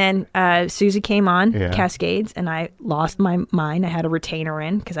 and then Susie came on, Cascades, and I lost my mind. I had a retainer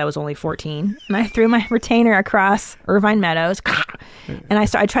in because I was only 14, and I threw my retainer across Irvine Meadows, and I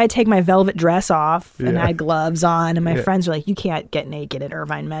tried to take my velvet dress off, and I had gloves on, and my friends were like, "You can't get naked at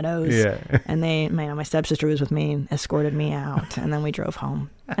Irvine Meadows," and my stepsister was with me and escorted me out, and then we drove home.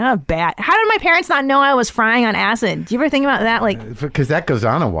 Oh, bad. How did my parents not know I was frying on acid? Do you ever think about that? Like, because that goes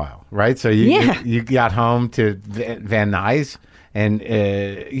on a while, right? So you got home to Van Nuys, and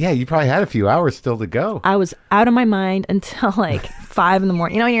you probably had a few hours still to go. I was out of my mind until like 5 a.m.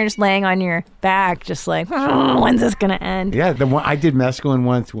 You know, you're just laying on your back, just like, when's this gonna end? Yeah, I did mescaline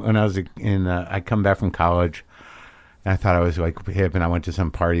once when I was I come back from college. And I thought I was like hip, and I went to some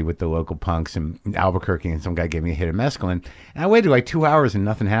party with the local punks in Albuquerque, and some guy gave me a hit of mescaline. And I waited like 2 hours, and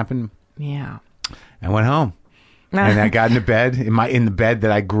nothing happened. Yeah. I went home, and I got into bed in the bed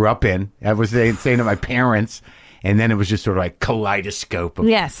that I grew up in. I was staying at my parents', and then it was just sort of like kaleidoscope.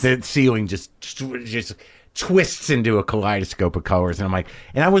 The ceiling just twists into a kaleidoscope of colors, and I'm like,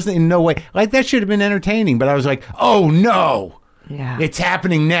 and I wasn't in no way like that should have been entertaining, but I was like, oh no, it's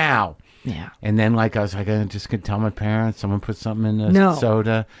happening now. Yeah. And then I was like, I just could tell my parents, someone put something in the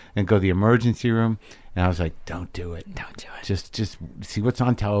soda, and go to the emergency room. And I was like, don't do it. Don't do it. Just see what's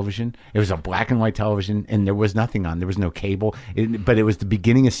on television. It was a black and white television, and there was nothing on. There was no cable. But it was the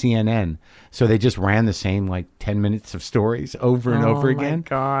beginning of CNN. So they just ran the same 10 minutes of stories over and over again.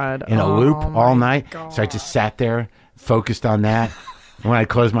 Oh, my God. In a loop all night. God. So I just sat there, focused on that. And when I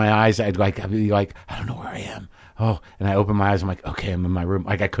closed my eyes, I'd be like, I don't know where I am. Oh, and I opened my eyes. I'm like, okay, I'm in my room.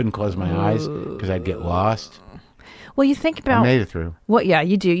 Like I couldn't close my eyes because I'd get lost. Well, you think about... I made it through. Well, yeah,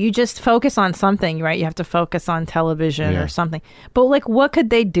 you do. You just focus on something, right? You have to focus on television or something. But what could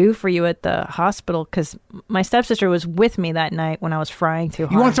they do for you at the hospital? Because my stepsister was with me that night when I was frying too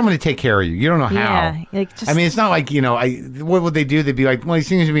hard. You want someone to take care of you. You don't know how. Yeah. I mean, it's not like, what would they do? They'd be like, well, he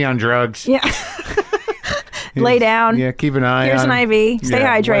seems to be on drugs. Yeah. Lay down. Yeah, keep an eye Here's on an IV. Stay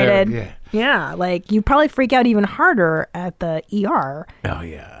hydrated. Whatever. Yeah, you probably freak out even harder at the ER. Oh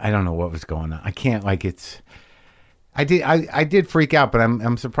yeah, I don't know what was going on. I can't I did freak out, but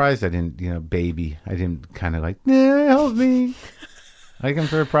I'm surprised I didn't baby. I didn't kind of help me. I'm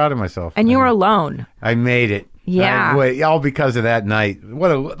very proud of myself. And you were alone. I made it. Yeah. All because of that night.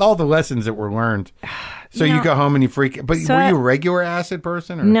 All the lessons that were learned. So you go home and you freak. But were you a regular acid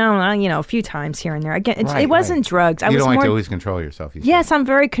person? Or? No, a few times here and there. Again, it wasn't drugs. You don't like to always control yourself. Yes, I'm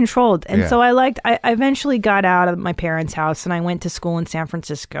very controlled. And so I eventually got out of my parents' house and I went to school in San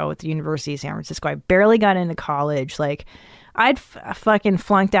Francisco at the University of San Francisco. I barely got into college. I'd fucking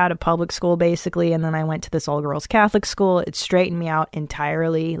flunked out of public school basically, and then I went to this all-girls Catholic school. It straightened me out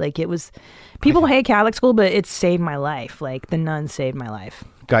entirely. It was... People hate Catholic school, but it saved my life. The nuns saved my life.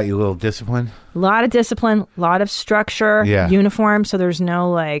 Got you a little discipline? A lot of discipline, a lot of structure, uniform, so there's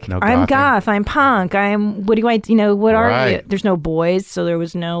no no I'm goth, I'm punk, what do I, what are you? There's no boys, so there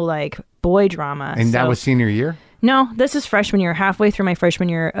was no boy drama. And that was senior year? No, this is freshman year, halfway through my freshman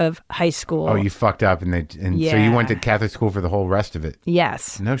year of high school. Oh, you fucked up, and so you went to Catholic school for the whole rest of it.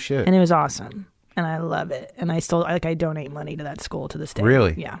 Yes. No shit. And it was awesome, and I love it, and I still I donate money to that school to this day.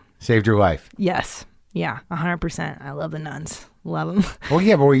 Really? Yeah. Saved your life. Yes. Yeah. 100%. I love the nuns. Love them. Well,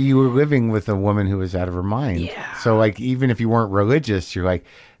 yeah, but you were living with a woman who was out of her mind. Yeah. So, like, even if you weren't religious, you're like,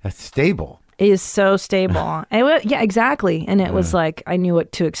 that's stable. It is so stable. Yeah, exactly. And it was like, I knew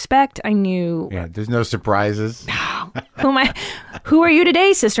what to expect. I knew. Yeah, there's no surprises. Who are you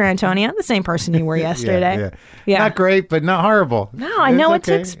today, Sister Antonia? The same person you were yesterday. Yeah. Not great, but not horrible. No, I know what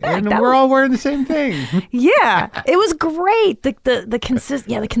to expect. And we're all wearing the same thing. Yeah, it was great.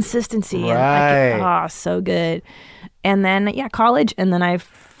 The consistency. Right. And so good. And then college, and then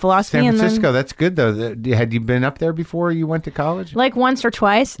philosophy. San Francisco, and then, that's good though. Had you been up there before you went to college? Like once or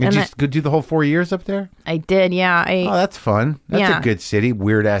twice. Did you do the whole 4 years up there? I did, yeah. Oh, that's fun. That's a good city,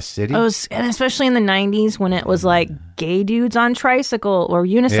 weird ass city. And especially in the 90s when it was like gay dudes on tricycle or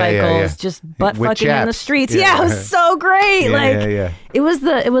unicycles just butt fucking in the streets. Yeah, it was so great. It was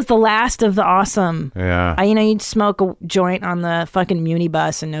the last of the awesome. Yeah. You'd smoke a joint on the fucking Muni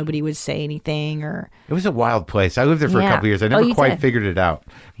bus and nobody would say anything or. It was a wild place. I lived there for a couple of years. I never quite figured it out.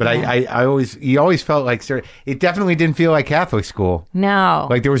 But you always felt like, it definitely didn't feel like Catholic school. No.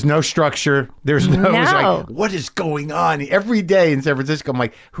 Like there was no structure. There's no. It was like, what is going on? Every day in San Francisco, I'm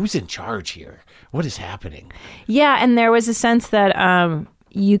like, who's in charge here? What is happening? Yeah, and there was a sense that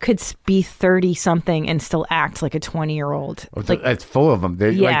you could be 30-something and still act like a 20-year-old. It's full of them.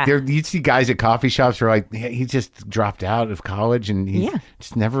 You'd see guys at coffee shops who are like, he just dropped out of college and he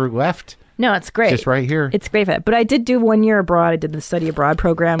just never left. No, it's great. Just right here. It's great for that. But I did do 1 year abroad. I did the study abroad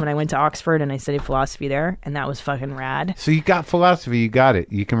program and I went to Oxford and I studied philosophy there. And that was fucking rad. So you got philosophy. You got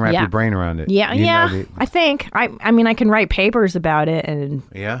it. You can wrap your brain around it. Yeah. I think. I mean, I can write papers about it. And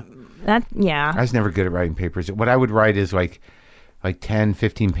yeah. I was never good at writing papers. What I would write is like 10,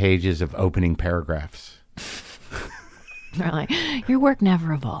 15 pages of opening paragraphs. They're like, your work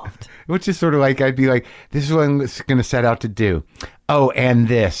never evolved. Which is sort of like, I'd be like, this is what I'm going to set out to do. Oh, and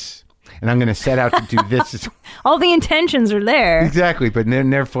this. And I'm going to set out to do this. All the intentions are there. Exactly, but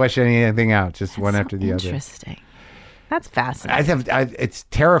never flesh anything out, just one after the other. Interesting. That's fascinating. It's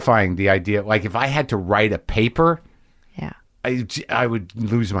terrifying, the idea. Like, if I had to write a paper, I would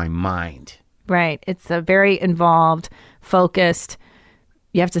lose my mind. Right. It's a very involved, focused.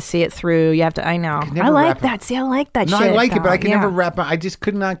 You have to see it through. You have to. I know. I like that. See, I like that. No, shit. I like it, but I can never wrap. I just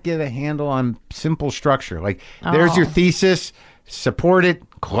could not get a handle on simple structure. Like, there's your thesis. Support it.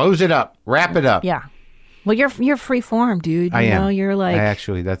 Close it up. Wrap it up. Yeah. Well, you're free form, dude. I am. You're like. I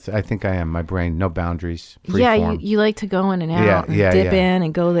think I am. My brain, no boundaries. Free form. You like to go in and out. And dip in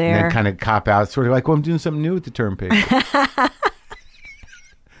and go there. And then kind of cop out. Sort of like, well, I'm doing something new with the term paper.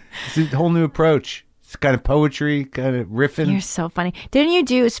 It's a whole new approach. It's kind of poetry, kind of riffing. You're so funny. Didn't you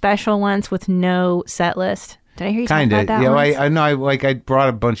do a special once with no set list? Did I hear you talk about that? Yeah, I know. I brought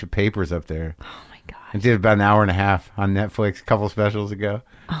a bunch of papers up there. Oh my god! I did about an hour and a half on Netflix a couple specials ago.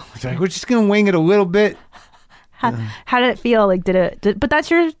 Oh my god! We're just gonna wing it a little bit. How did it feel? Like, but that's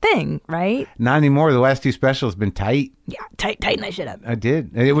your thing, right? Not anymore. The last two specials have been tight. Yeah, tighten that shit up. I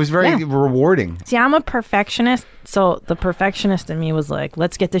did. It was very rewarding. See, I'm a perfectionist, so the perfectionist in me was like,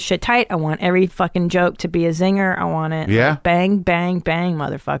 let's get this shit tight. I want every fucking joke to be a zinger. I want it like, bang, bang, bang,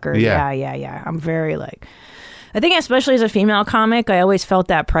 motherfucker. Yeah. I'm very like... I think especially as a female comic, I always felt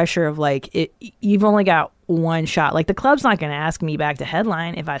that pressure of like, you've only got one shot. Like the club's not going to ask me back to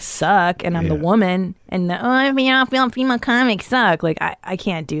headline if I suck and I'm the woman and female comics suck. Like I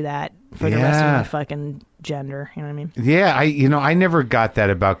can't do that for the rest of my fucking gender. You know what I mean? Yeah, I never got that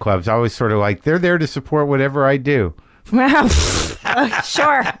about clubs. I was sort of like, they're there to support whatever I do.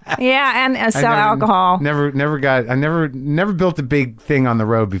 Sure. Yeah, and sell alcohol. I never built a big thing on the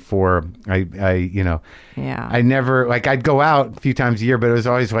road before. I never, like, I'd go out a few times a year, but it was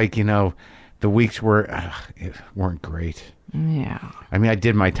always like, the weeks weren't great. Yeah. I mean, I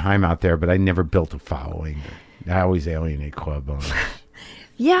did my time out there, but I never built a following. I always alienate club owners.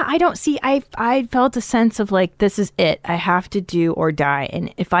 Yeah, I don't see. I felt a sense of like, this is it. I have to do or die.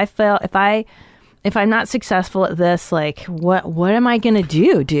 And if I'm not successful at this, like, what am I going to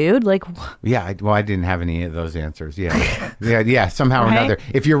do, dude? Like, yeah, I didn't have any of those answers. Yeah. Somehow or another.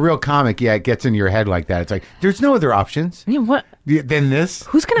 If you're a real comic, it gets into your head like that. It's like, there's no other options. I mean, what? Than this?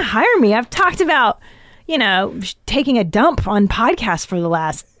 Who's going to hire me? I've talked about, taking a dump on podcasts for the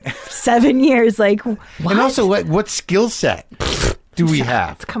last 7 years. Like, what? And also, what skill set do we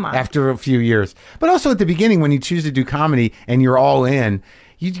have? Come on. After a few years. But also at the beginning, when you choose to do comedy and you're all in,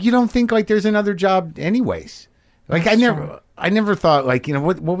 you don't think like there's another job anyways. Like I never thought like,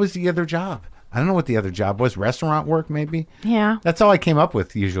 what was the other job? I don't know what the other job was. Restaurant work, maybe? Yeah. That's all I came up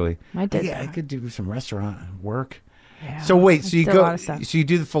with usually. I did Yeah, that. I could do some restaurant work. Yeah. So wait, so you did a lot go, of stuff. so you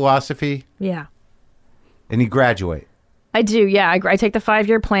do the philosophy Yeah. and you graduate. I do, yeah. I take the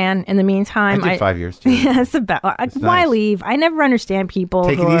 5-year plan. In the meantime, I did 5 years too. Yeah, it's about. Why nice. leave? I never understand people.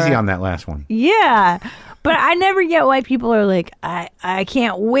 Take who it easy are- on that last one. Yeah, but I never get why people are like, I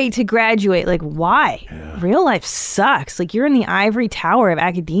can't wait to graduate. Like, why? Real life sucks. Like, you're in the ivory tower of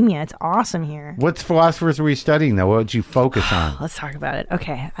academia. It's awesome here. What philosophers were you studying though? What did you focus on? Let's talk about it.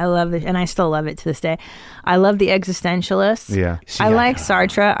 Okay, I love it, and I still love it to this day. I love the existentialists. Yeah. I like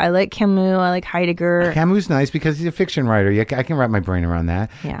Sartre. I like Camus. I like Heidegger. Camus nice because he's a fiction writer. I can wrap my brain around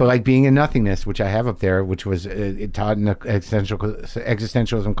that. Yeah. But like Being in Nothingness, which I have up there, which was taught in the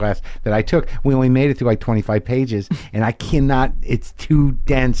existentialism class that I took, we only made it through like 25 pages, and I cannot. It's too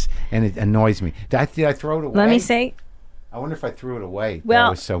dense, and it annoys me. Did I throw it away? Let me say, I wonder if I threw it away. Well, I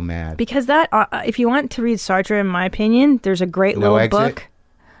was so mad. because that, if you want to read Sartre, in my opinion, there's a great No little Exit? book.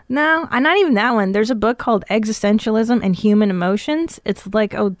 No, not even that one. There's a book called Existentialism and Human Emotions. It's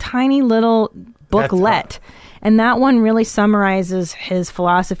like a tiny little booklet. And that one really summarizes his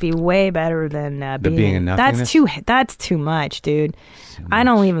philosophy way better than Being in Nothingness? That's too much, dude. I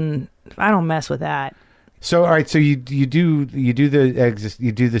don't mess with that. So all right, so you do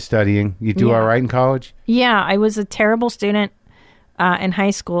the studying. You do Yeah. all right in college. Yeah, I was a terrible student in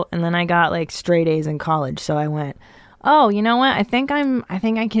high school, and then I got like straight A's in college. So I went, oh, you know what? I'm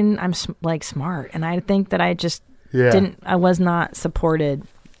like smart, and I think that I just I was not supported.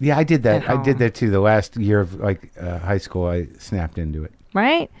 Yeah, I did that. At I did home. that too. The last year of like high school, I snapped into it.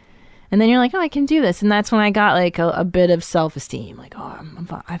 Right? And then you're like, oh, I can do this. And that's when I got like a bit of self-esteem. Like, oh,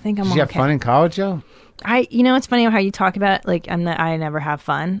 I think I'm Did okay. you have fun in college though? It's funny how you talk about like I never have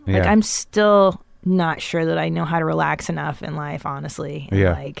fun. Like Yeah. I'm still not sure that I know how to relax enough in life, honestly. And,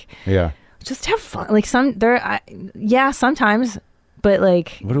 Yeah. like Yeah. just have fun. Like sometimes, but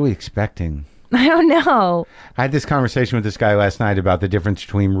like, What are we expecting? I don't know. I had this conversation with this guy last night about the difference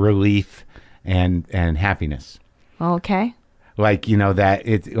between relief and happiness. Okay. Like, that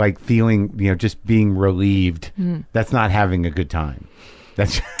it's like feeling, just being relieved. That's not having a good time.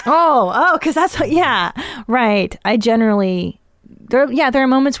 That's Because that's yeah, right. I generally there are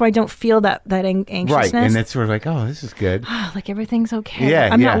moments where I don't feel that anxiousness. right. And it's sort of like, oh, this is good. Like everything's okay. Yeah,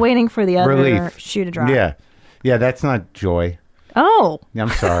 I'm yeah. not waiting for the other Relief. shoe to drop. Yeah. Yeah, that's not joy. Oh, I'm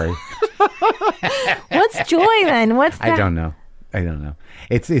sorry. what's joy then? What's that? I don't know.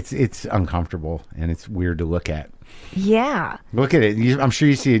 It's uncomfortable and it's weird to look at. Yeah. Look at it. I'm sure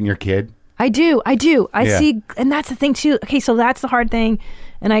you see it in your kid. I do. I Yeah. see, and that's the thing too. Okay, so that's the hard thing,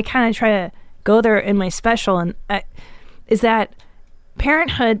 and I kind of try to go there in my special, and is that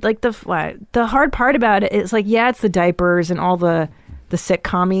parenthood, like the hard part about it is like, yeah, it's the diapers and all the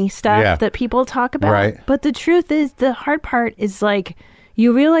sitcom-y stuff that people talk about. Right. But the truth is, the hard part is like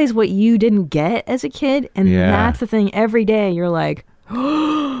you realize what you didn't get as a kid, and that's the thing. Every day you're like,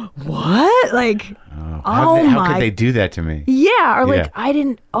 what? Like, How could they do that to me? yeah, or Yeah. like I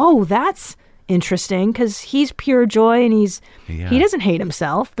didn't. Oh, that's interesting because he's pure joy and he doesn't hate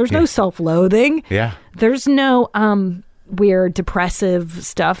himself. There's no self-loathing. Yeah. There's no weird depressive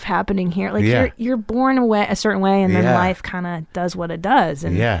stuff happening here. Like you're born a certain way, and then life kind of does what it does.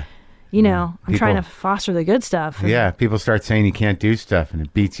 And I'm trying to foster the good stuff. And Yeah. People start saying you can't do stuff and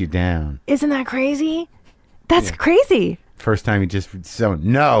it beats you down. isn't that crazy? That's crazy. First time you just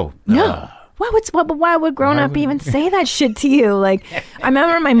no. No. Why would grown up even say that shit to you? Like, I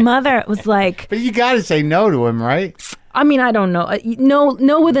remember my mother was like, But you got to say no to him, right? I mean, I don't know.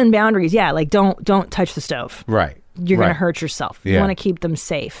 No within boundaries. Yeah, like don't touch the stove. Right. You're right. gonna hurt yourself. You Yeah. want to keep them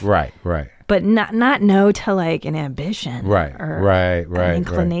safe. Right. Right. But not no to like an ambition. Right. Or Right. Right. an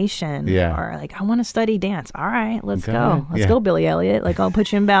inclination. Yeah. Or like, I want to study dance. All right, let's Go go. ahead. Let's Yeah. go, Billy Elliot. Like, I'll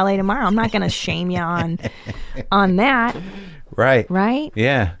put you in ballet tomorrow. I'm not gonna shame you on that. Right. Right?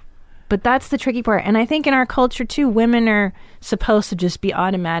 Yeah. But that's the tricky part. And I think in our culture, too, women are supposed to just be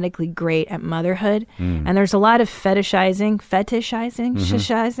automatically great at motherhood. And there's a lot of fetishizing, Fetishizing,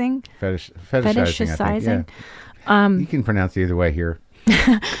 I think. Yeah. You can pronounce it either way here.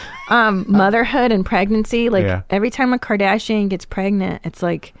 Motherhood and pregnancy. Like every time a Kardashian gets pregnant, it's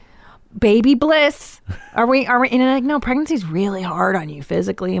like baby bliss. Are we? And like, no, pregnancy's really hard on you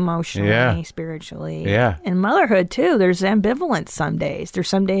physically, emotionally, spiritually. Yeah. And motherhood too. There's ambivalence some days. There's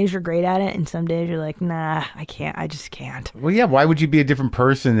some days you're great at it, and some days you're like, nah, I can't. I just can't. Well, yeah. Why would you be a different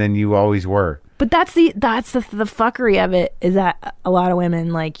person than you always were? But that's the fuckery of it, is that a lot of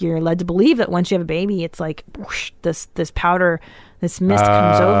women, like, you're led to believe that once you have a baby, it's like whoosh, this powder, this mist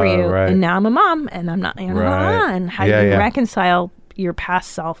comes over you, right. and now I'm a mom, and I'm not, Right. and how do Yeah, you yeah. reconcile your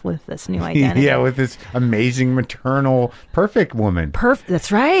past self with this new identity. Yeah, with this amazing maternal perfect woman.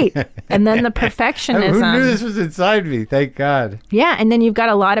 That's right. And then the perfectionism. Who knew this was inside me? Thank God. Yeah, and then you've got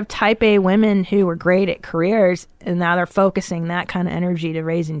a lot of type A women who were great at careers, and now they're focusing that kind of energy to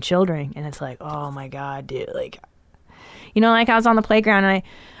raising children. And it's like, oh my God, dude. Like, like I was on the playground and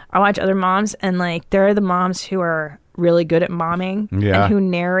I watch other moms, and like there are the moms who are really good at momming and who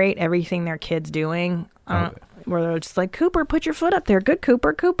narrate everything their kid's doing. Where they're just like, Cooper, put your foot up there. Good,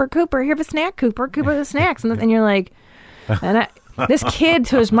 Cooper, Cooper, Cooper. Here, have a snack, Cooper, Cooper, the snacks. And you're like, this kid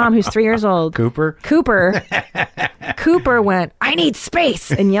to his mom who's 3 years old. Cooper went, I need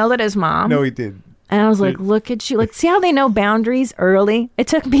space, and yelled at his mom. No, he didn't. And I was like, look at you. Like, see how they know boundaries early? It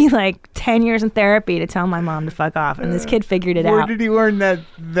took me like 10 years in therapy to tell my mom to fuck off. And this kid figured it out. Where did he learn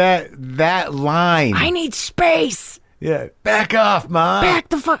that line? I need space. Yeah. Back off, Mom. Back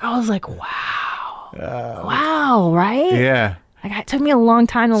the fuck. I was like, wow. Wow, right? Yeah. Like, it took me a long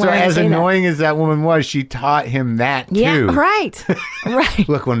time to learn. So as annoying as that woman was, she taught him that too. Yeah, right. Right.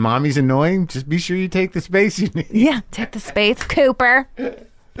 Look, when mommy's annoying, just be sure you take the space you need. Yeah, take the space, Cooper.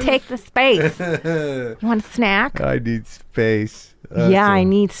 Take the space. You want a snack? I need space. I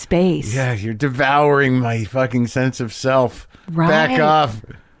need space. Yeah, you're devouring my fucking sense of self. Right. Back off.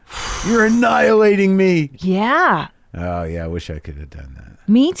 You're annihilating me. Yeah. Oh, yeah, I wish I could have done that.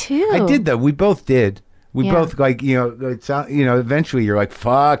 Me too. I did, though. We both did. We both, like, eventually you're like,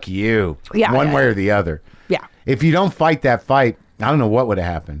 fuck you. Yeah. One way or the other. Yeah. If you don't fight that fight, I don't know what would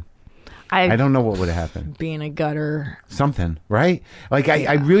have happened. I don't know what would have happened. Being a gutter. Something, right? Like,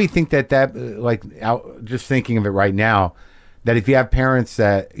 I really think that just thinking of it right now, that if you have parents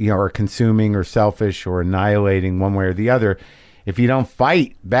that, are consuming or selfish or annihilating one way or the other, if you don't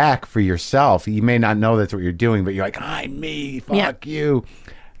fight back for yourself, you may not know that's what you're doing, but you're like, I'm me, fuck you.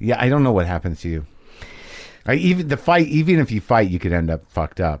 Yeah, I don't know what happens to you. Even if you fight, you could end up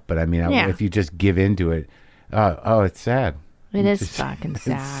fucked up. But I mean, if you just give into it, it's sad. It is fucking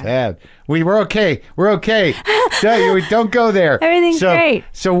sad. It's sad. We're okay. We're okay. Don't go there. Everything's great.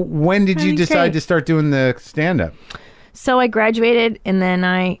 So when did you decide to start doing the stand-up? So I graduated, and then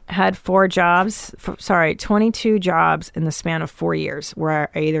I had 22 jobs in the span of 4 years, where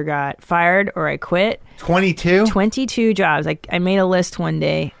I either got fired or I quit. 22? 22 jobs. I made a list one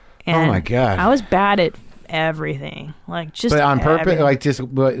day. And oh my God. I was bad at everything. Like, just But on purpose? everything. Like, just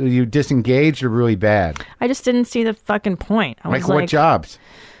you disengaged or really bad? I just didn't see the fucking point. I was what jobs?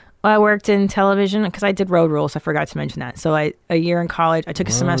 I worked in television because I did Road Rules. I forgot to mention that. So a year in college, I took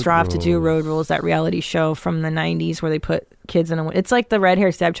a semester off to do Road Rules, that reality show from the 90s where they put kids in it's like the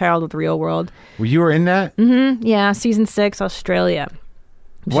red-haired stepchild with the Real World. Well, you were in that? Mm-hmm. Yeah, season 6, Australia.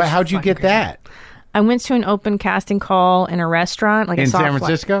 How'd you get crazy. that? I went to an open casting call in a restaurant. Like in San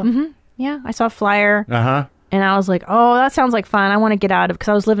Francisco? Mm-hmm. Yeah, I saw a flyer. Uh-huh. And I was like, oh, that sounds like fun. I want to get out of, because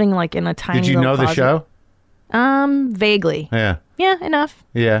I was living like in a tiny Did you know closet. the show? Vaguely. Yeah. Yeah, enough.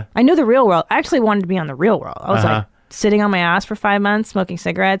 Yeah. I knew the Real World. I actually wanted to be on the Real World. I was like sitting on my ass for 5 months, smoking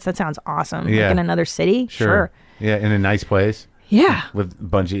cigarettes. That sounds awesome. Yeah. Like in another city. Sure. Yeah, in a nice place. Yeah. With a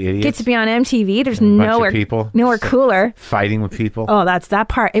bunch of idiots. Get to be on MTV. There's nowhere cooler. Fighting with people. Oh, that's that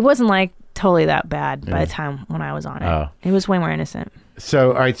part. It wasn't like totally that bad by the time when I was on it. Oh. It was way more innocent.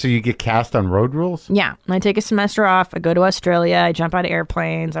 So, all right, so you get cast on Road Rules? Yeah. I take a semester off. I go to Australia. I jump out of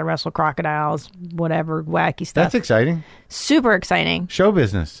airplanes. I wrestle crocodiles, whatever, wacky stuff. That's exciting. Super exciting. Show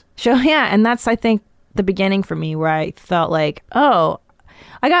business. Yeah. And that's, I think, the beginning for me, where I felt like, oh,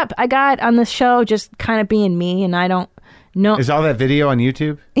 I got on the show just kind of being me, and I don't know. Is all that video on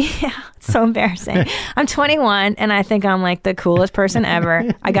YouTube? Yeah. It's so embarrassing. I'm 21 and I think I'm like the coolest person ever.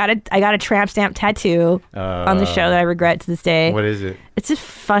 I got a tramp stamp tattoo on the show that I regret to this day. What is it? It's a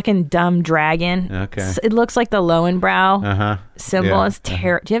fucking dumb dragon. Okay. It looks like the Lowenbrow symbol. Yeah. It's Do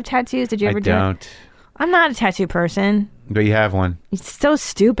you have tattoos? Did you ever do it? I don't. I'm not a tattoo person. But you have one. It's so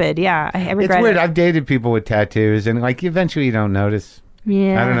stupid. Yeah. I regret It's weird. it. I've dated people with tattoos and like eventually you don't notice.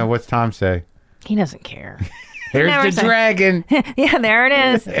 Yeah. I don't know. What's Tom say? He doesn't care. Here's the dragon. Yeah, there it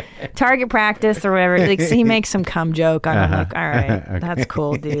is. Target practice or whatever. Like, so he makes some cum joke. I'm like, all right, Okay. that's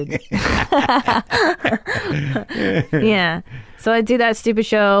cool, dude. Yeah. So I do that stupid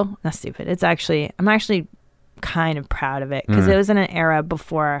show. Not stupid. I'm actually kind of proud of it because it was in an era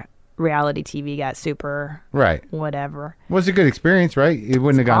before reality TV got super whatever. It was a good experience, right? You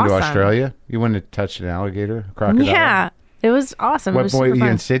wouldn't have gone to awesome. Australia. You wouldn't have touched an alligator, a crocodile. Yeah. It was awesome. What it was boy? super You fun.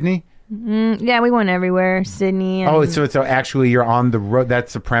 in Sydney? Yeah, we went everywhere. Sydney. And So it's actually you're on the road.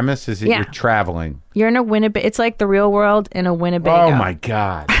 That's the premise. Is that you're traveling? You're in a Winnebago. It's like the Real World in a Winnebago. Oh my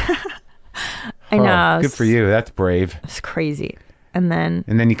God! I know. Good for you. That's brave. It's crazy. And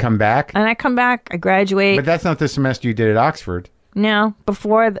then you come back. I come back. I graduate. But that's not the semester you did at Oxford. No,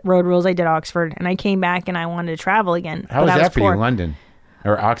 before the Road Rules, I did Oxford, and I came back and I wanted to travel again. How was that for you, London?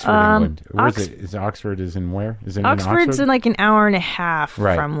 Or Oxford, England? Where's it? Is Oxford is in where? Is it Oxford's in Oxford? in like an hour and a half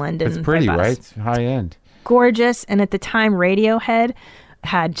from London. It's pretty, by bus. right? It's high end. Gorgeous. And at the time, Radiohead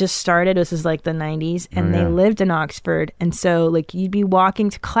had just started. This is like the 90s, and they lived in Oxford. And so like you'd be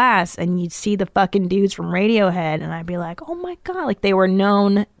walking to class and you'd see the fucking dudes from Radiohead, and I'd be like, oh my God. Like they were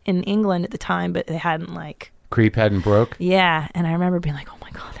known in England at the time, but they hadn't like... Creep hadn't broke? Yeah. And I remember being like, oh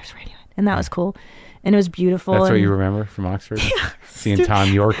my God, there's Radiohead. And that was cool. And it was beautiful. That's what you remember from Oxford? Yeah. Seeing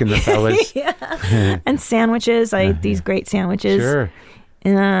Tom York and the fellas? Yeah. And sandwiches. I ate these great sandwiches. Sure.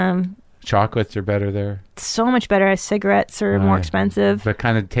 And chocolates are better there. So much better. Cigarettes are more expensive. But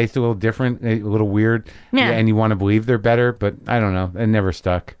kind of taste a little different, a little weird. Yeah. And you want to believe they're better, but I don't know. It never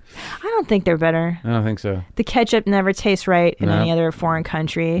stuck. I don't think they're better. I don't think so. The ketchup never tastes right in any other foreign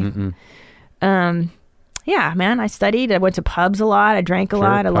country. Yeah, man. I studied. I went to pubs a lot. I drank a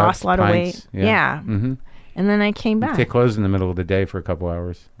lot. I lost a lot of weight. Yeah. Mm-hmm. And then I came back. They close in the middle of the day for a couple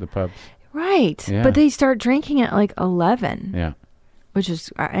hours, the pubs. Right. Yeah. But they start drinking at like 11. Yeah. Which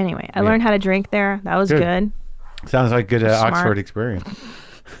is, anyway, I learned how to drink there. That was good. Sounds like good Oxford experience.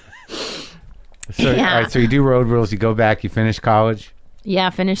 So, all right, so you do Road Rules, you go back, you finish college. Yeah,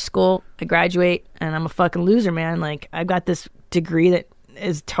 finish school, I graduate, and I'm a fucking loser, man. Like, I've got this degree that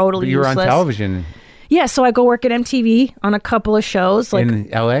is totally useless. But you're on television. Yeah, so I go work at MTV on a couple of shows. Like,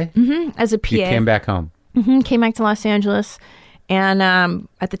 in L.A.? Mm-hmm, as a PA. You came back home? Mm-hmm, came back to Los Angeles. And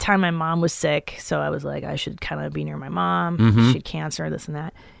at the time, my mom was sick, so I was like, I should kind of be near my mom. She had cancer, this and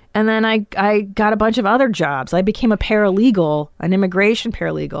that. And then I got a bunch of other jobs. I became a paralegal, an immigration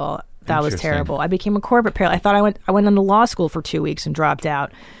paralegal. That was terrible. I became a corporate paralegal. I thought I went into law school for 2 weeks and dropped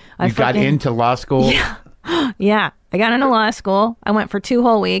out. You got into law school? Yeah. Yeah. I got into law school. I went for 2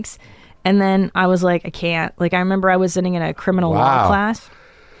 whole weeks. And then I was like, I can't. Like, I remember I was sitting in a criminal law class.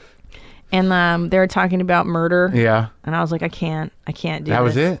 And they were talking about murder. Yeah. And I was like, I can't do this. That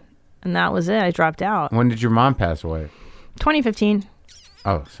was it? And that was it. I dropped out. When did your mom pass away? 2015.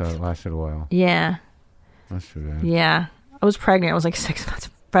 Oh, so it lasted a while. Yeah. That's too bad. Yeah. I was pregnant. I was like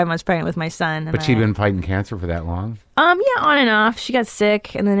 5 months pregnant with my son. But she'd been fighting cancer for that long? Yeah, on and off. She got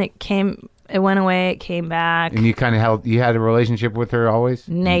sick, and then it went away, it came back. And you kind of you had a relationship with her always?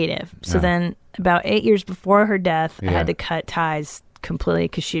 Negative. So then about 8 years before her death, I had to cut ties completely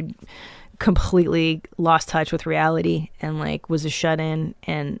because she'd completely lost touch with reality and like was a shut-in,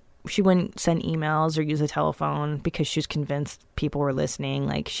 and she wouldn't send emails or use a telephone because she was convinced people were listening.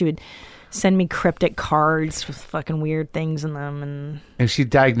 Like, she would send me cryptic cards with fucking weird things in them. And is she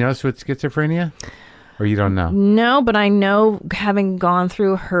diagnosed with schizophrenia? Or you don't know? No, but I know, having gone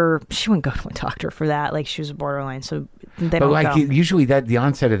through she wouldn't go to a doctor for that. Like, she was borderline, so they don't go. Usually the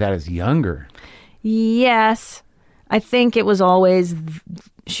onset of that is younger. Yes. I think it was always,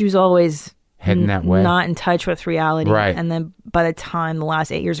 she was always heading that way, not in touch with reality. Right. And then by the time the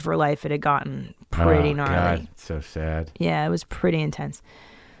last 8 years of her life, it had gotten pretty gnarly. God, it's so sad. Yeah, it was pretty intense.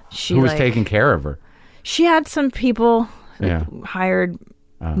 Who was taking care of her? She had some people, hired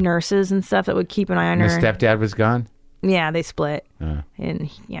nurses and stuff that would keep an eye on her. And her stepdad was gone? Yeah, they split. And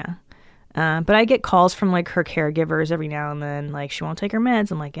but I get calls from like her caregivers every now and then, like, she won't take her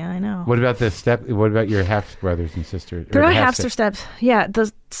meds. I'm like, yeah, I know. What about your half brothers and sisters? They're not halves, they're steps. Yeah. They're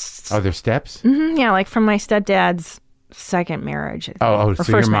steps? Mm-hmm, yeah, like from my stepdad's second marriage. So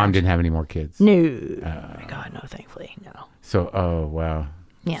your mom didn't have any more kids? No. Oh my God, no, thankfully, no. So, wow.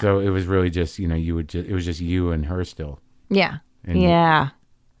 Yeah. So it was really just, it was just you and her still. Yeah. Yeah.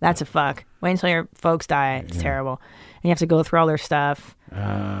 That's a fuck. Wait until your folks die. It's terrible. And you have to go through all their stuff.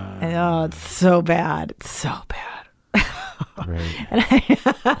 And, it's so bad. It's so bad. Right.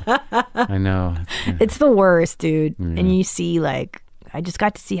 I know. It's the worst, dude. Yeah. And you see, like, I just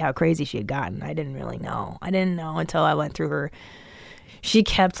got to see how crazy she had gotten. I didn't really know. I didn't know until I went through her. She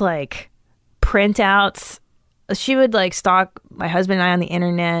kept, like, printouts. She would, like, stalk my husband and I on the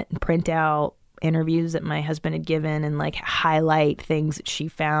internet and print out interviews that my husband had given and like highlight things that she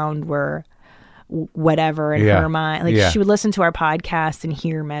found were whatever in her mind. Like, she would listen to our podcast and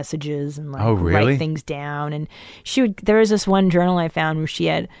hear messages and like write things down. And there was this one journal I found where she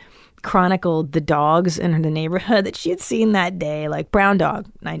had chronicled the dogs in the neighborhood that she had seen that day, like brown dog,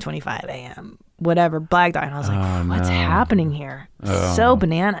 9:25 a.m., whatever, black dog. And I was like, what's happening here? So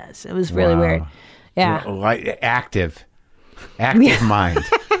bananas. It was really weird. Yeah. Active mind.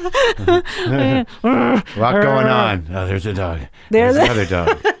 A lot going on. Oh, there's a dog. There's another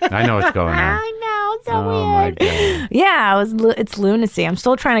dog. I know what's going on. I know. It's so weird. My God. Yeah, it's lunacy. I'm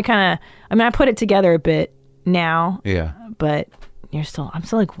still trying to I put it together a bit now. Yeah. But I'm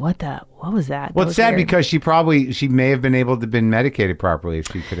still like, what was that? Well, That it's was sad weird. because she may have been able to been medicated properly if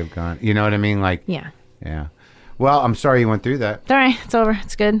she could have gone. You know what I mean? Like, Yeah. yeah. Well, I'm sorry you went through that. It's all right. It's over.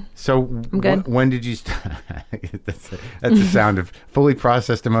 It's good. So good. when did you start? That's the sound of fully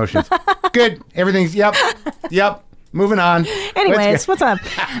processed emotions. Good. Everything's, yep. Moving on. Anyways, what's up?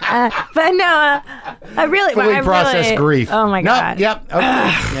 But no, I really... Fully processed grief. Oh, my God. Yep.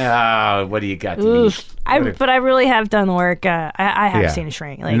 Okay. What do you got to eat? But I really have done work. I have seen a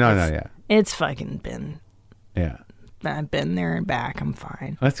shrink. Like, Yeah. It's fucking been... Yeah. I've been there and back. I'm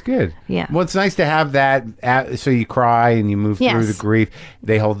fine. That's good. Yeah. Well, it's nice to have that. So you cry and you move through the grief.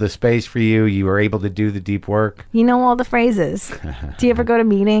 They hold the space for you. You were able to do the deep work. You know all the phrases. Do you ever go to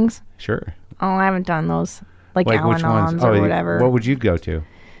meetings? Sure. Oh, I haven't done those. Like which ones? Al-Anons or whatever. What would you go to?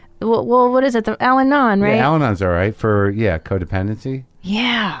 Well, what is it? The Al-Anon, right? Yeah, Al-Anon's all right for, codependency.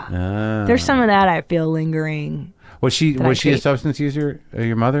 Yeah. There's some of that I feel lingering. Was she a substance user,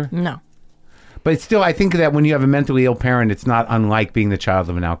 your mother? No. But still, I think that when you have a mentally ill parent, it's not unlike being the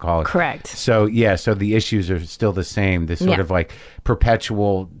child of an alcoholic. Correct. So, so the issues are still the same. This sort of like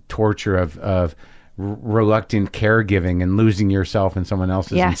perpetual torture of reluctant caregiving and losing yourself in someone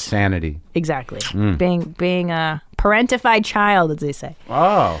else's insanity. Exactly. Being a parentified child, as they say.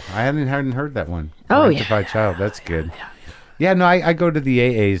 Oh, I hadn't heard that one. Oh, parentified child. That's good. Yeah, no, I go to the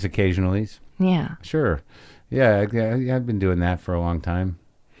AAs occasionally. Yeah. Sure. Yeah, I've been doing that for a long time.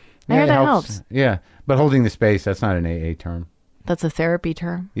 I heard that helps. Yeah, but holding the space, that's not an AA term. That's a therapy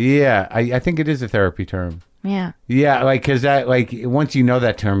term. Yeah, I think it is a therapy term. Yeah. Yeah, like, because that, like, once you know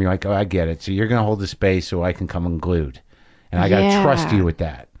that term, you're like, oh, I get it. So you're going to hold the space so I can come unglued. And I got to trust you with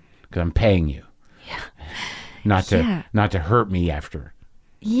that because I'm paying you. Yeah. Not to hurt me after.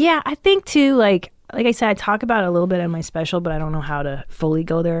 Yeah, I think, too, like I said, I talk about it a little bit in my special, but I don't know how to fully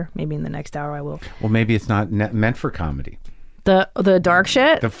go there. Maybe in the next hour I will. Well, maybe it's not meant for comedy. The dark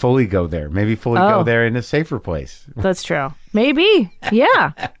shit? To fully go there. Maybe fully go there in a safer place. That's true. Maybe.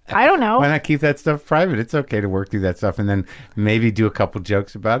 Yeah. I don't know. Why not keep that stuff private? It's okay to work through that stuff and then maybe do a couple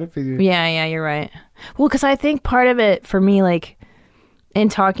jokes about it. Yeah, you're right. Well, because I think part of it for me, like, in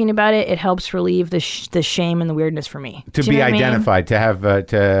talking about it, it helps relieve the shame and the weirdness for me. To be identified, to have,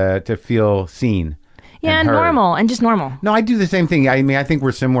 to feel seen. Yeah, and normal, and just normal. No, I do the same thing. I mean, I think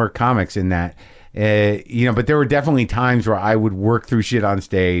we're similar comics in that. But there were definitely times where I would work through shit on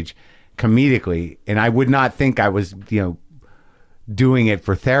stage comedically, and I would not think I was, doing it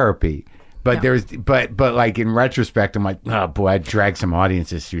for therapy. But but like in retrospect, I'm like, oh boy, I dragged some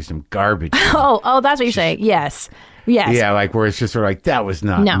audiences through some garbage. Oh, that's what you're saying. Yes. Yeah, like where it's just sort of like, that was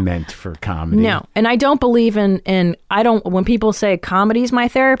not meant for comedy. No. And I don't believe when people say comedy's my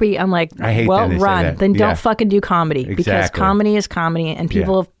therapy, I'm like, I hate well, that run. Then don't fucking do comedy. Exactly. Because comedy is comedy, and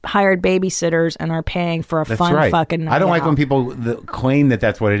people have hired babysitters and are paying for a fun fucking night I don't like out. when people claim that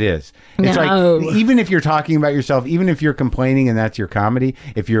that's what it is. It's No. like, even if you're talking about yourself, even if you're complaining and that's your comedy,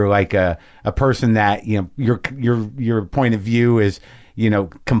 if you're like a person that, your point of view is,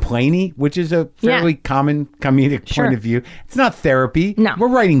 complainy, which is a fairly common comedic point of view. It's not therapy. No. We're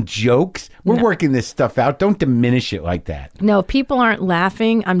writing jokes. We're working this stuff out. Don't diminish it like that. No, if people aren't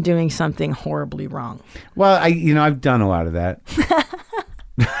laughing, I'm doing something horribly wrong. Well, I've done a lot of that.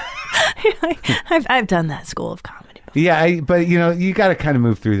 I've done that school of comedy. Yeah, but you got to kind of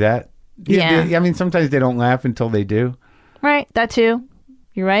move through that. Yeah. I mean, sometimes they don't laugh until they do. Right, that too.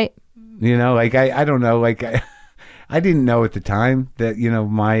 You're right. Like I don't know, like I didn't know at the time that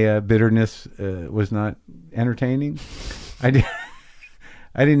my bitterness was not entertaining. I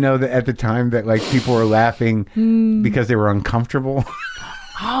didn't know that at the time that like people were laughing because they were uncomfortable.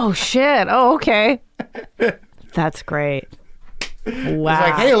 Oh shit! Oh, okay. That's great. Wow. It's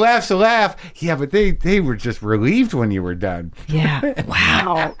like, hey, a laugh's a laugh. Yeah, but they were just relieved when you were done. Yeah.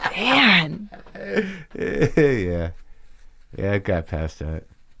 Wow, man. Yeah, I got past that.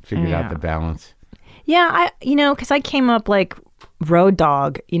 Figured out the balance. Yeah, because I came up like road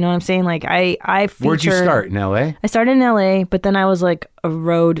dog. You know what I'm saying? Like I featured... Where'd you start, in L.A.? I started in L.A., but then I was like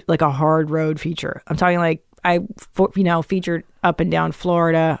a hard road feature. I'm talking like I featured up and down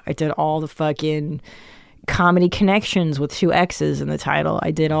Florida. I did all the fucking comedy connections with 2 X's in the title. I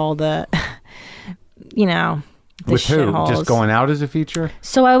did all the, the with who? shitholes. Just going out as a feature?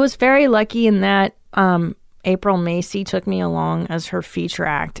 So I was very lucky in that April Macy took me along as her feature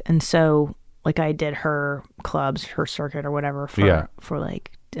act. And so like I did her clubs, her circuit or whatever for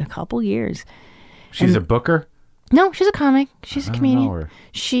like a couple years. She's a booker? No, she's a comic. She's a comedian. Know her.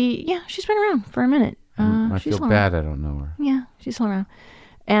 She's been around for a minute. I feel bad I don't know her. Yeah, she's still around.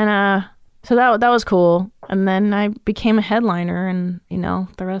 And So that was cool. And then I became a headliner, and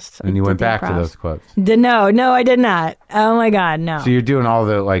the rest. And you went back to those clubs. No, I did not. Oh my God, no. So you're doing all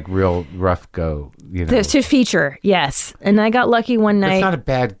the like real rough go, to feature, yes. And I got lucky one night.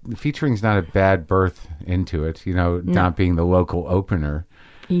 Featuring's not a bad birth into it. Not being the local opener.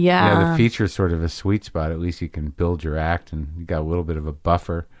 Yeah. The feature's sort of a sweet spot. At least you can build your act, and you got a little bit of a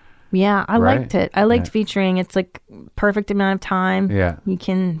buffer. Yeah, I liked it. I liked featuring. It's like perfect amount of time. Yeah. You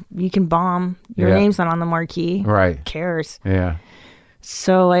can bomb. Your name's not on the marquee. Right. Who cares? Yeah.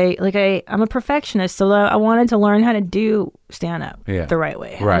 So I'm a perfectionist, so I wanted to learn how to do stand up the right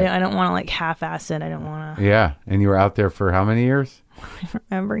way. Right. I don't want to like half-ass it. I don't want to. Yeah. And you were out there for how many years? I don't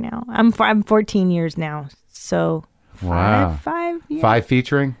remember now. I'm 14 years now. So wow. 5 years. 5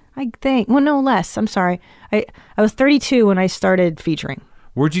 featuring? I think. Well, no less. I'm sorry. I was 32 when I started featuring.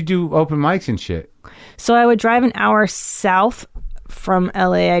 Where'd you do open mics and shit? So I would drive an hour south from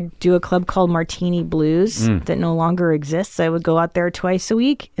LA. I'd do a club called Martini Blues that no longer exists. I would go out there twice a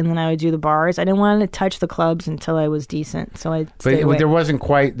week, and then I would do the bars. I didn't want to touch the clubs until I was decent, so I'd stay away. There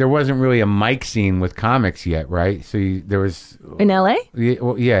wasn't really a mic scene with comics yet, right? So there was in LA.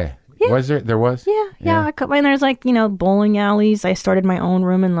 Yeah. Was there? There was. Yeah. I cut mine. There's like bowling alleys. I started my own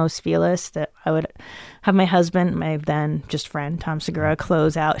room in Los Feliz that I would have my husband, my then just friend Tom Segura,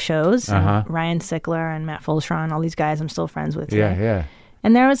 close out shows. Ryan Sickler and Matt Fulshron, all these guys I'm still friends with today. Yeah.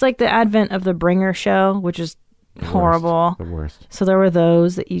 And there was like the advent of the Bringer show, which is horrible. The worst. So there were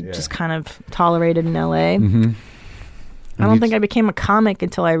those that you just kind of tolerated in LA. Mm-hmm. I don't think I became a comic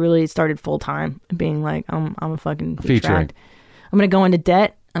until I really started full time, being like, I'm a fucking featuring. I'm gonna go into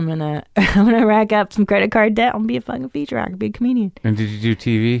debt. I'm gonna rack up some credit card debt. I'm gonna be a fucking feature actor, be a comedian. And did you do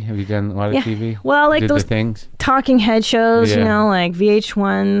TV? Have you done a lot of TV? Well, like those the things, talking head shows, like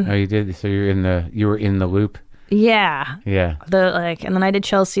VH1. Oh, you did. So you were in the loop. Yeah. Yeah. And then I did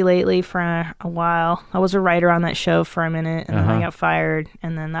Chelsea Lately for a while. I was a writer on that show for a minute, and then I got fired.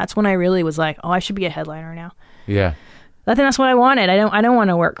 And then that's when I really was like, oh, I should be a headliner now. Yeah. I think that's what I wanted. I don't want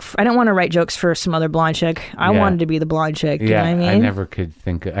to I don't want to write jokes for some other blonde chick. I wanted to be the blonde chick. You know what I mean? I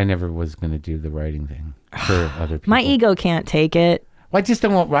never was going to do the writing thing for other people. My ego can't take it. Well,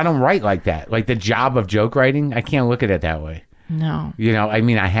 I don't write like that. Like the job of joke writing, I can't look at it that way. No. I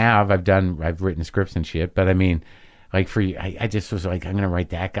mean, I've written scripts and shit, but I mean, like for you, I just was like, I'm going to write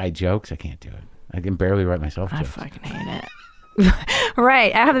that guy jokes. I can't do it. I can barely write myself jokes. I fucking hate it.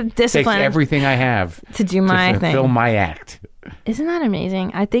 Right. I have a discipline. It takes everything I have to do my thing. Fill my act. Isn't that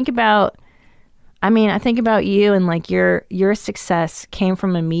amazing? I think about you, and like your success came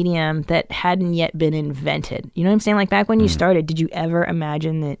from a medium that hadn't yet been invented. You know what I'm saying? Like back when you started, did you ever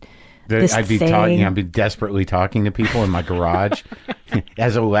imagine that I'd be desperately talking to people in my garage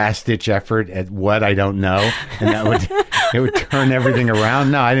as a last ditch effort at what I don't know, and it would turn everything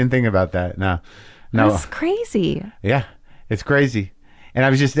around. No, I didn't think about that. No. That's crazy. Yeah, it's crazy. And I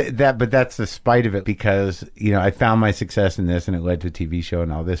was just but that's the spite of it, because, I found my success in this and it led to a TV show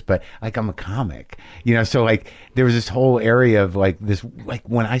and all this, but like I'm a comic, so like there was this whole area of like this, like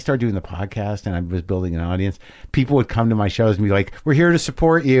when I started doing the podcast and I was building an audience, people would come to my shows and be like, we're here to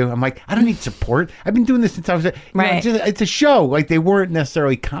support you. I'm like, I don't need support. I've been doing this since I was, right. It's a show. Like they weren't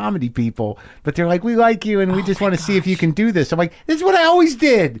necessarily comedy people, but they're like, we like you and we just want to see if you can do this. I'm like, this is what I always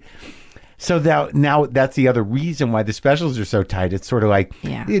did. So now that's the other reason why the specials are so tight. It's sort of like,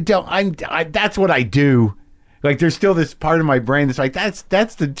 that's what I do. Like there's still this part of my brain that's like, that's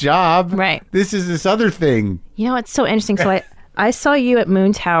the job. Right. This is this other thing. It's so interesting. So I saw you at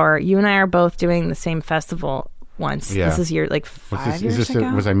Moon Tower. You and I are both doing the same festival once. Yeah. This is your 5 years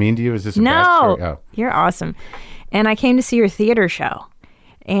ago. Was I mean to you? Is this a No. Oh. You're awesome. And I came to see your theater show.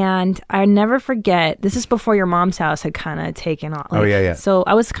 And I never forget, this is before your mom's house had kind of taken off. Yeah. So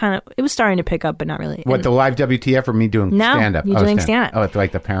I was it was starting to pick up, but not really. What, the live WTF or me doing stand-up? No, you doing stand-up. Oh, it's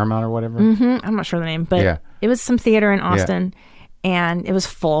like the Paramount or whatever? Mm-hmm. I'm not sure the name, but it was some theater in Austin, and it was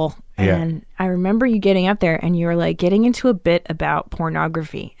full. And I remember you getting up there, and you were like getting into a bit about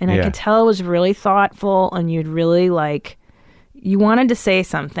pornography. And I could tell it was really thoughtful, and you'd really you wanted to say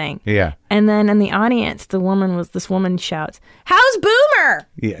something. Yeah. And then in the audience, this woman shouts, "How's Boomer?"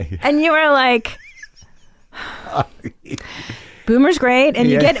 Yeah. And you were like, Boomer's great. And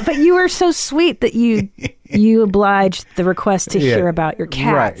but you were so sweet that you obliged the request to hear about your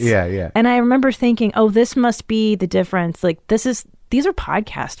cats. Right. Yeah. And I remember thinking, oh, this must be the difference. Like these are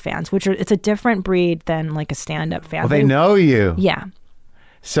podcast fans, it's a different breed than like a stand-up fan. Well, they know you. Yeah.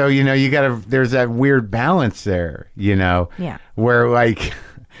 So, there's that weird balance there, Yeah. where like,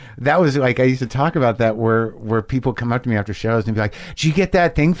 that was like, I used to talk about that where people come up to me after shows and be like, did you get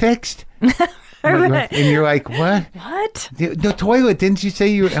that thing fixed? And you're like, what? What? The toilet, didn't you say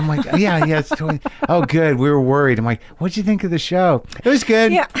you? I'm like, yeah, it's the toilet. Oh, good. We were worried. I'm like, what'd you think of the show? It was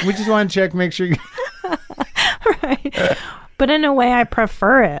good. Yeah. We just want to check, make sure. Right. But in a way, I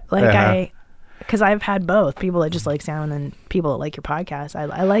prefer it. Like because I've had both people that just like sound and people that like your podcast.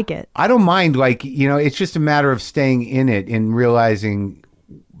 I like it. I don't mind. Like, it's just a matter of staying in it and realizing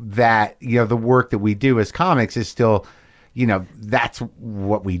that, the work that we do as comics is still, that's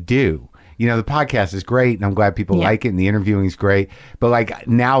what we do. The podcast is great and I'm glad people like it and the interviewing is great. But like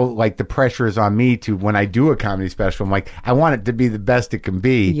now, like the pressure is on me to, when I do a comedy special, I'm like, I want it to be the best it can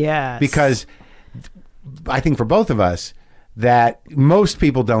be. Yes. Because I think for both of us that most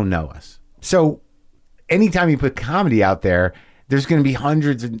people don't know us. So anytime you put comedy out there, there's going to be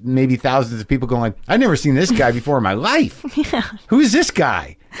hundreds and maybe thousands of people going like, I've never seen this guy before in my life. Yeah. Who is this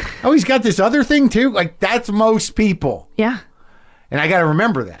guy? Oh, he's got this other thing too? Like that's most people. Yeah. And I got to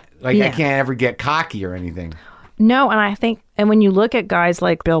remember that. Like, I can't ever get cocky or anything. No, and I think, and when you look at guys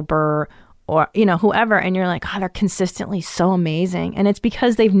like Bill Burr or, whoever, and you're like, oh, they're consistently so amazing. And it's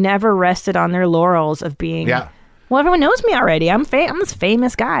because they've never rested on their laurels of being, well, everyone knows me already. I'm this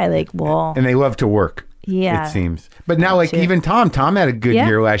famous guy. Like, well. And they love to work. Yeah. It seems. But now, like, even Tom had a good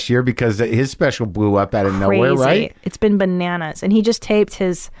year last year because his special blew up out of nowhere, right? It's been bananas. And he just taped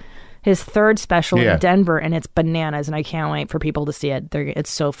his third special in Denver, and it's bananas, and I can't wait for people to see it.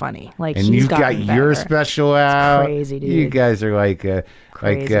 It's so funny. Like, and you've got your special out. It's crazy, dude. You guys are like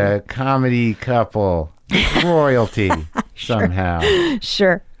a comedy couple, royalty somehow.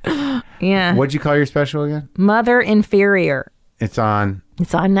 Sure. Yeah. What'd you call your special again? Mother Inferior. It's on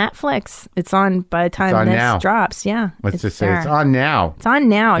Netflix. It's on by the time this now. Drops. Yeah. Let's just say it's on now. It's on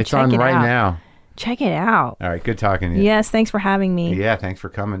now. It's on right now. Check it out. All right. Good talking to you. Yes. Thanks for having me. Yeah. Thanks for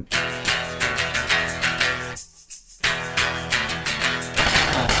coming.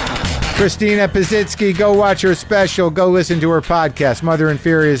 Christina Pazsitzky, go watch her special. Go listen to her podcast. Mother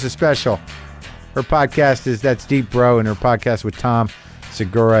Inferior is a special. Her podcast is That's Deep Bro, and her podcast with Tom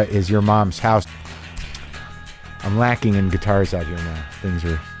Segura is Your Mom's House. I'm lacking in guitars out here now.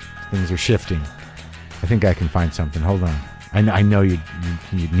 Things are shifting. I think I can find something. Hold on. I know you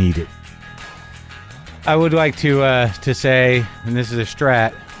need it. I would like to say, and this is a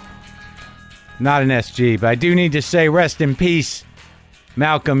Strat, not an SG, but I do need to say rest in peace,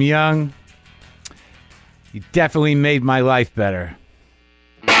 Malcolm Young. You definitely made my life better.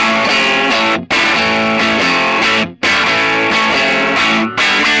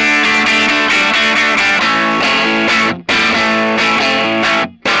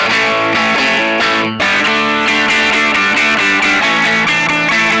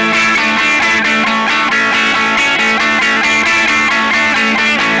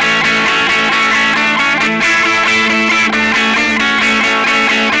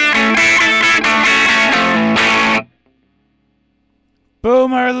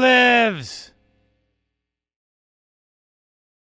 Boomer!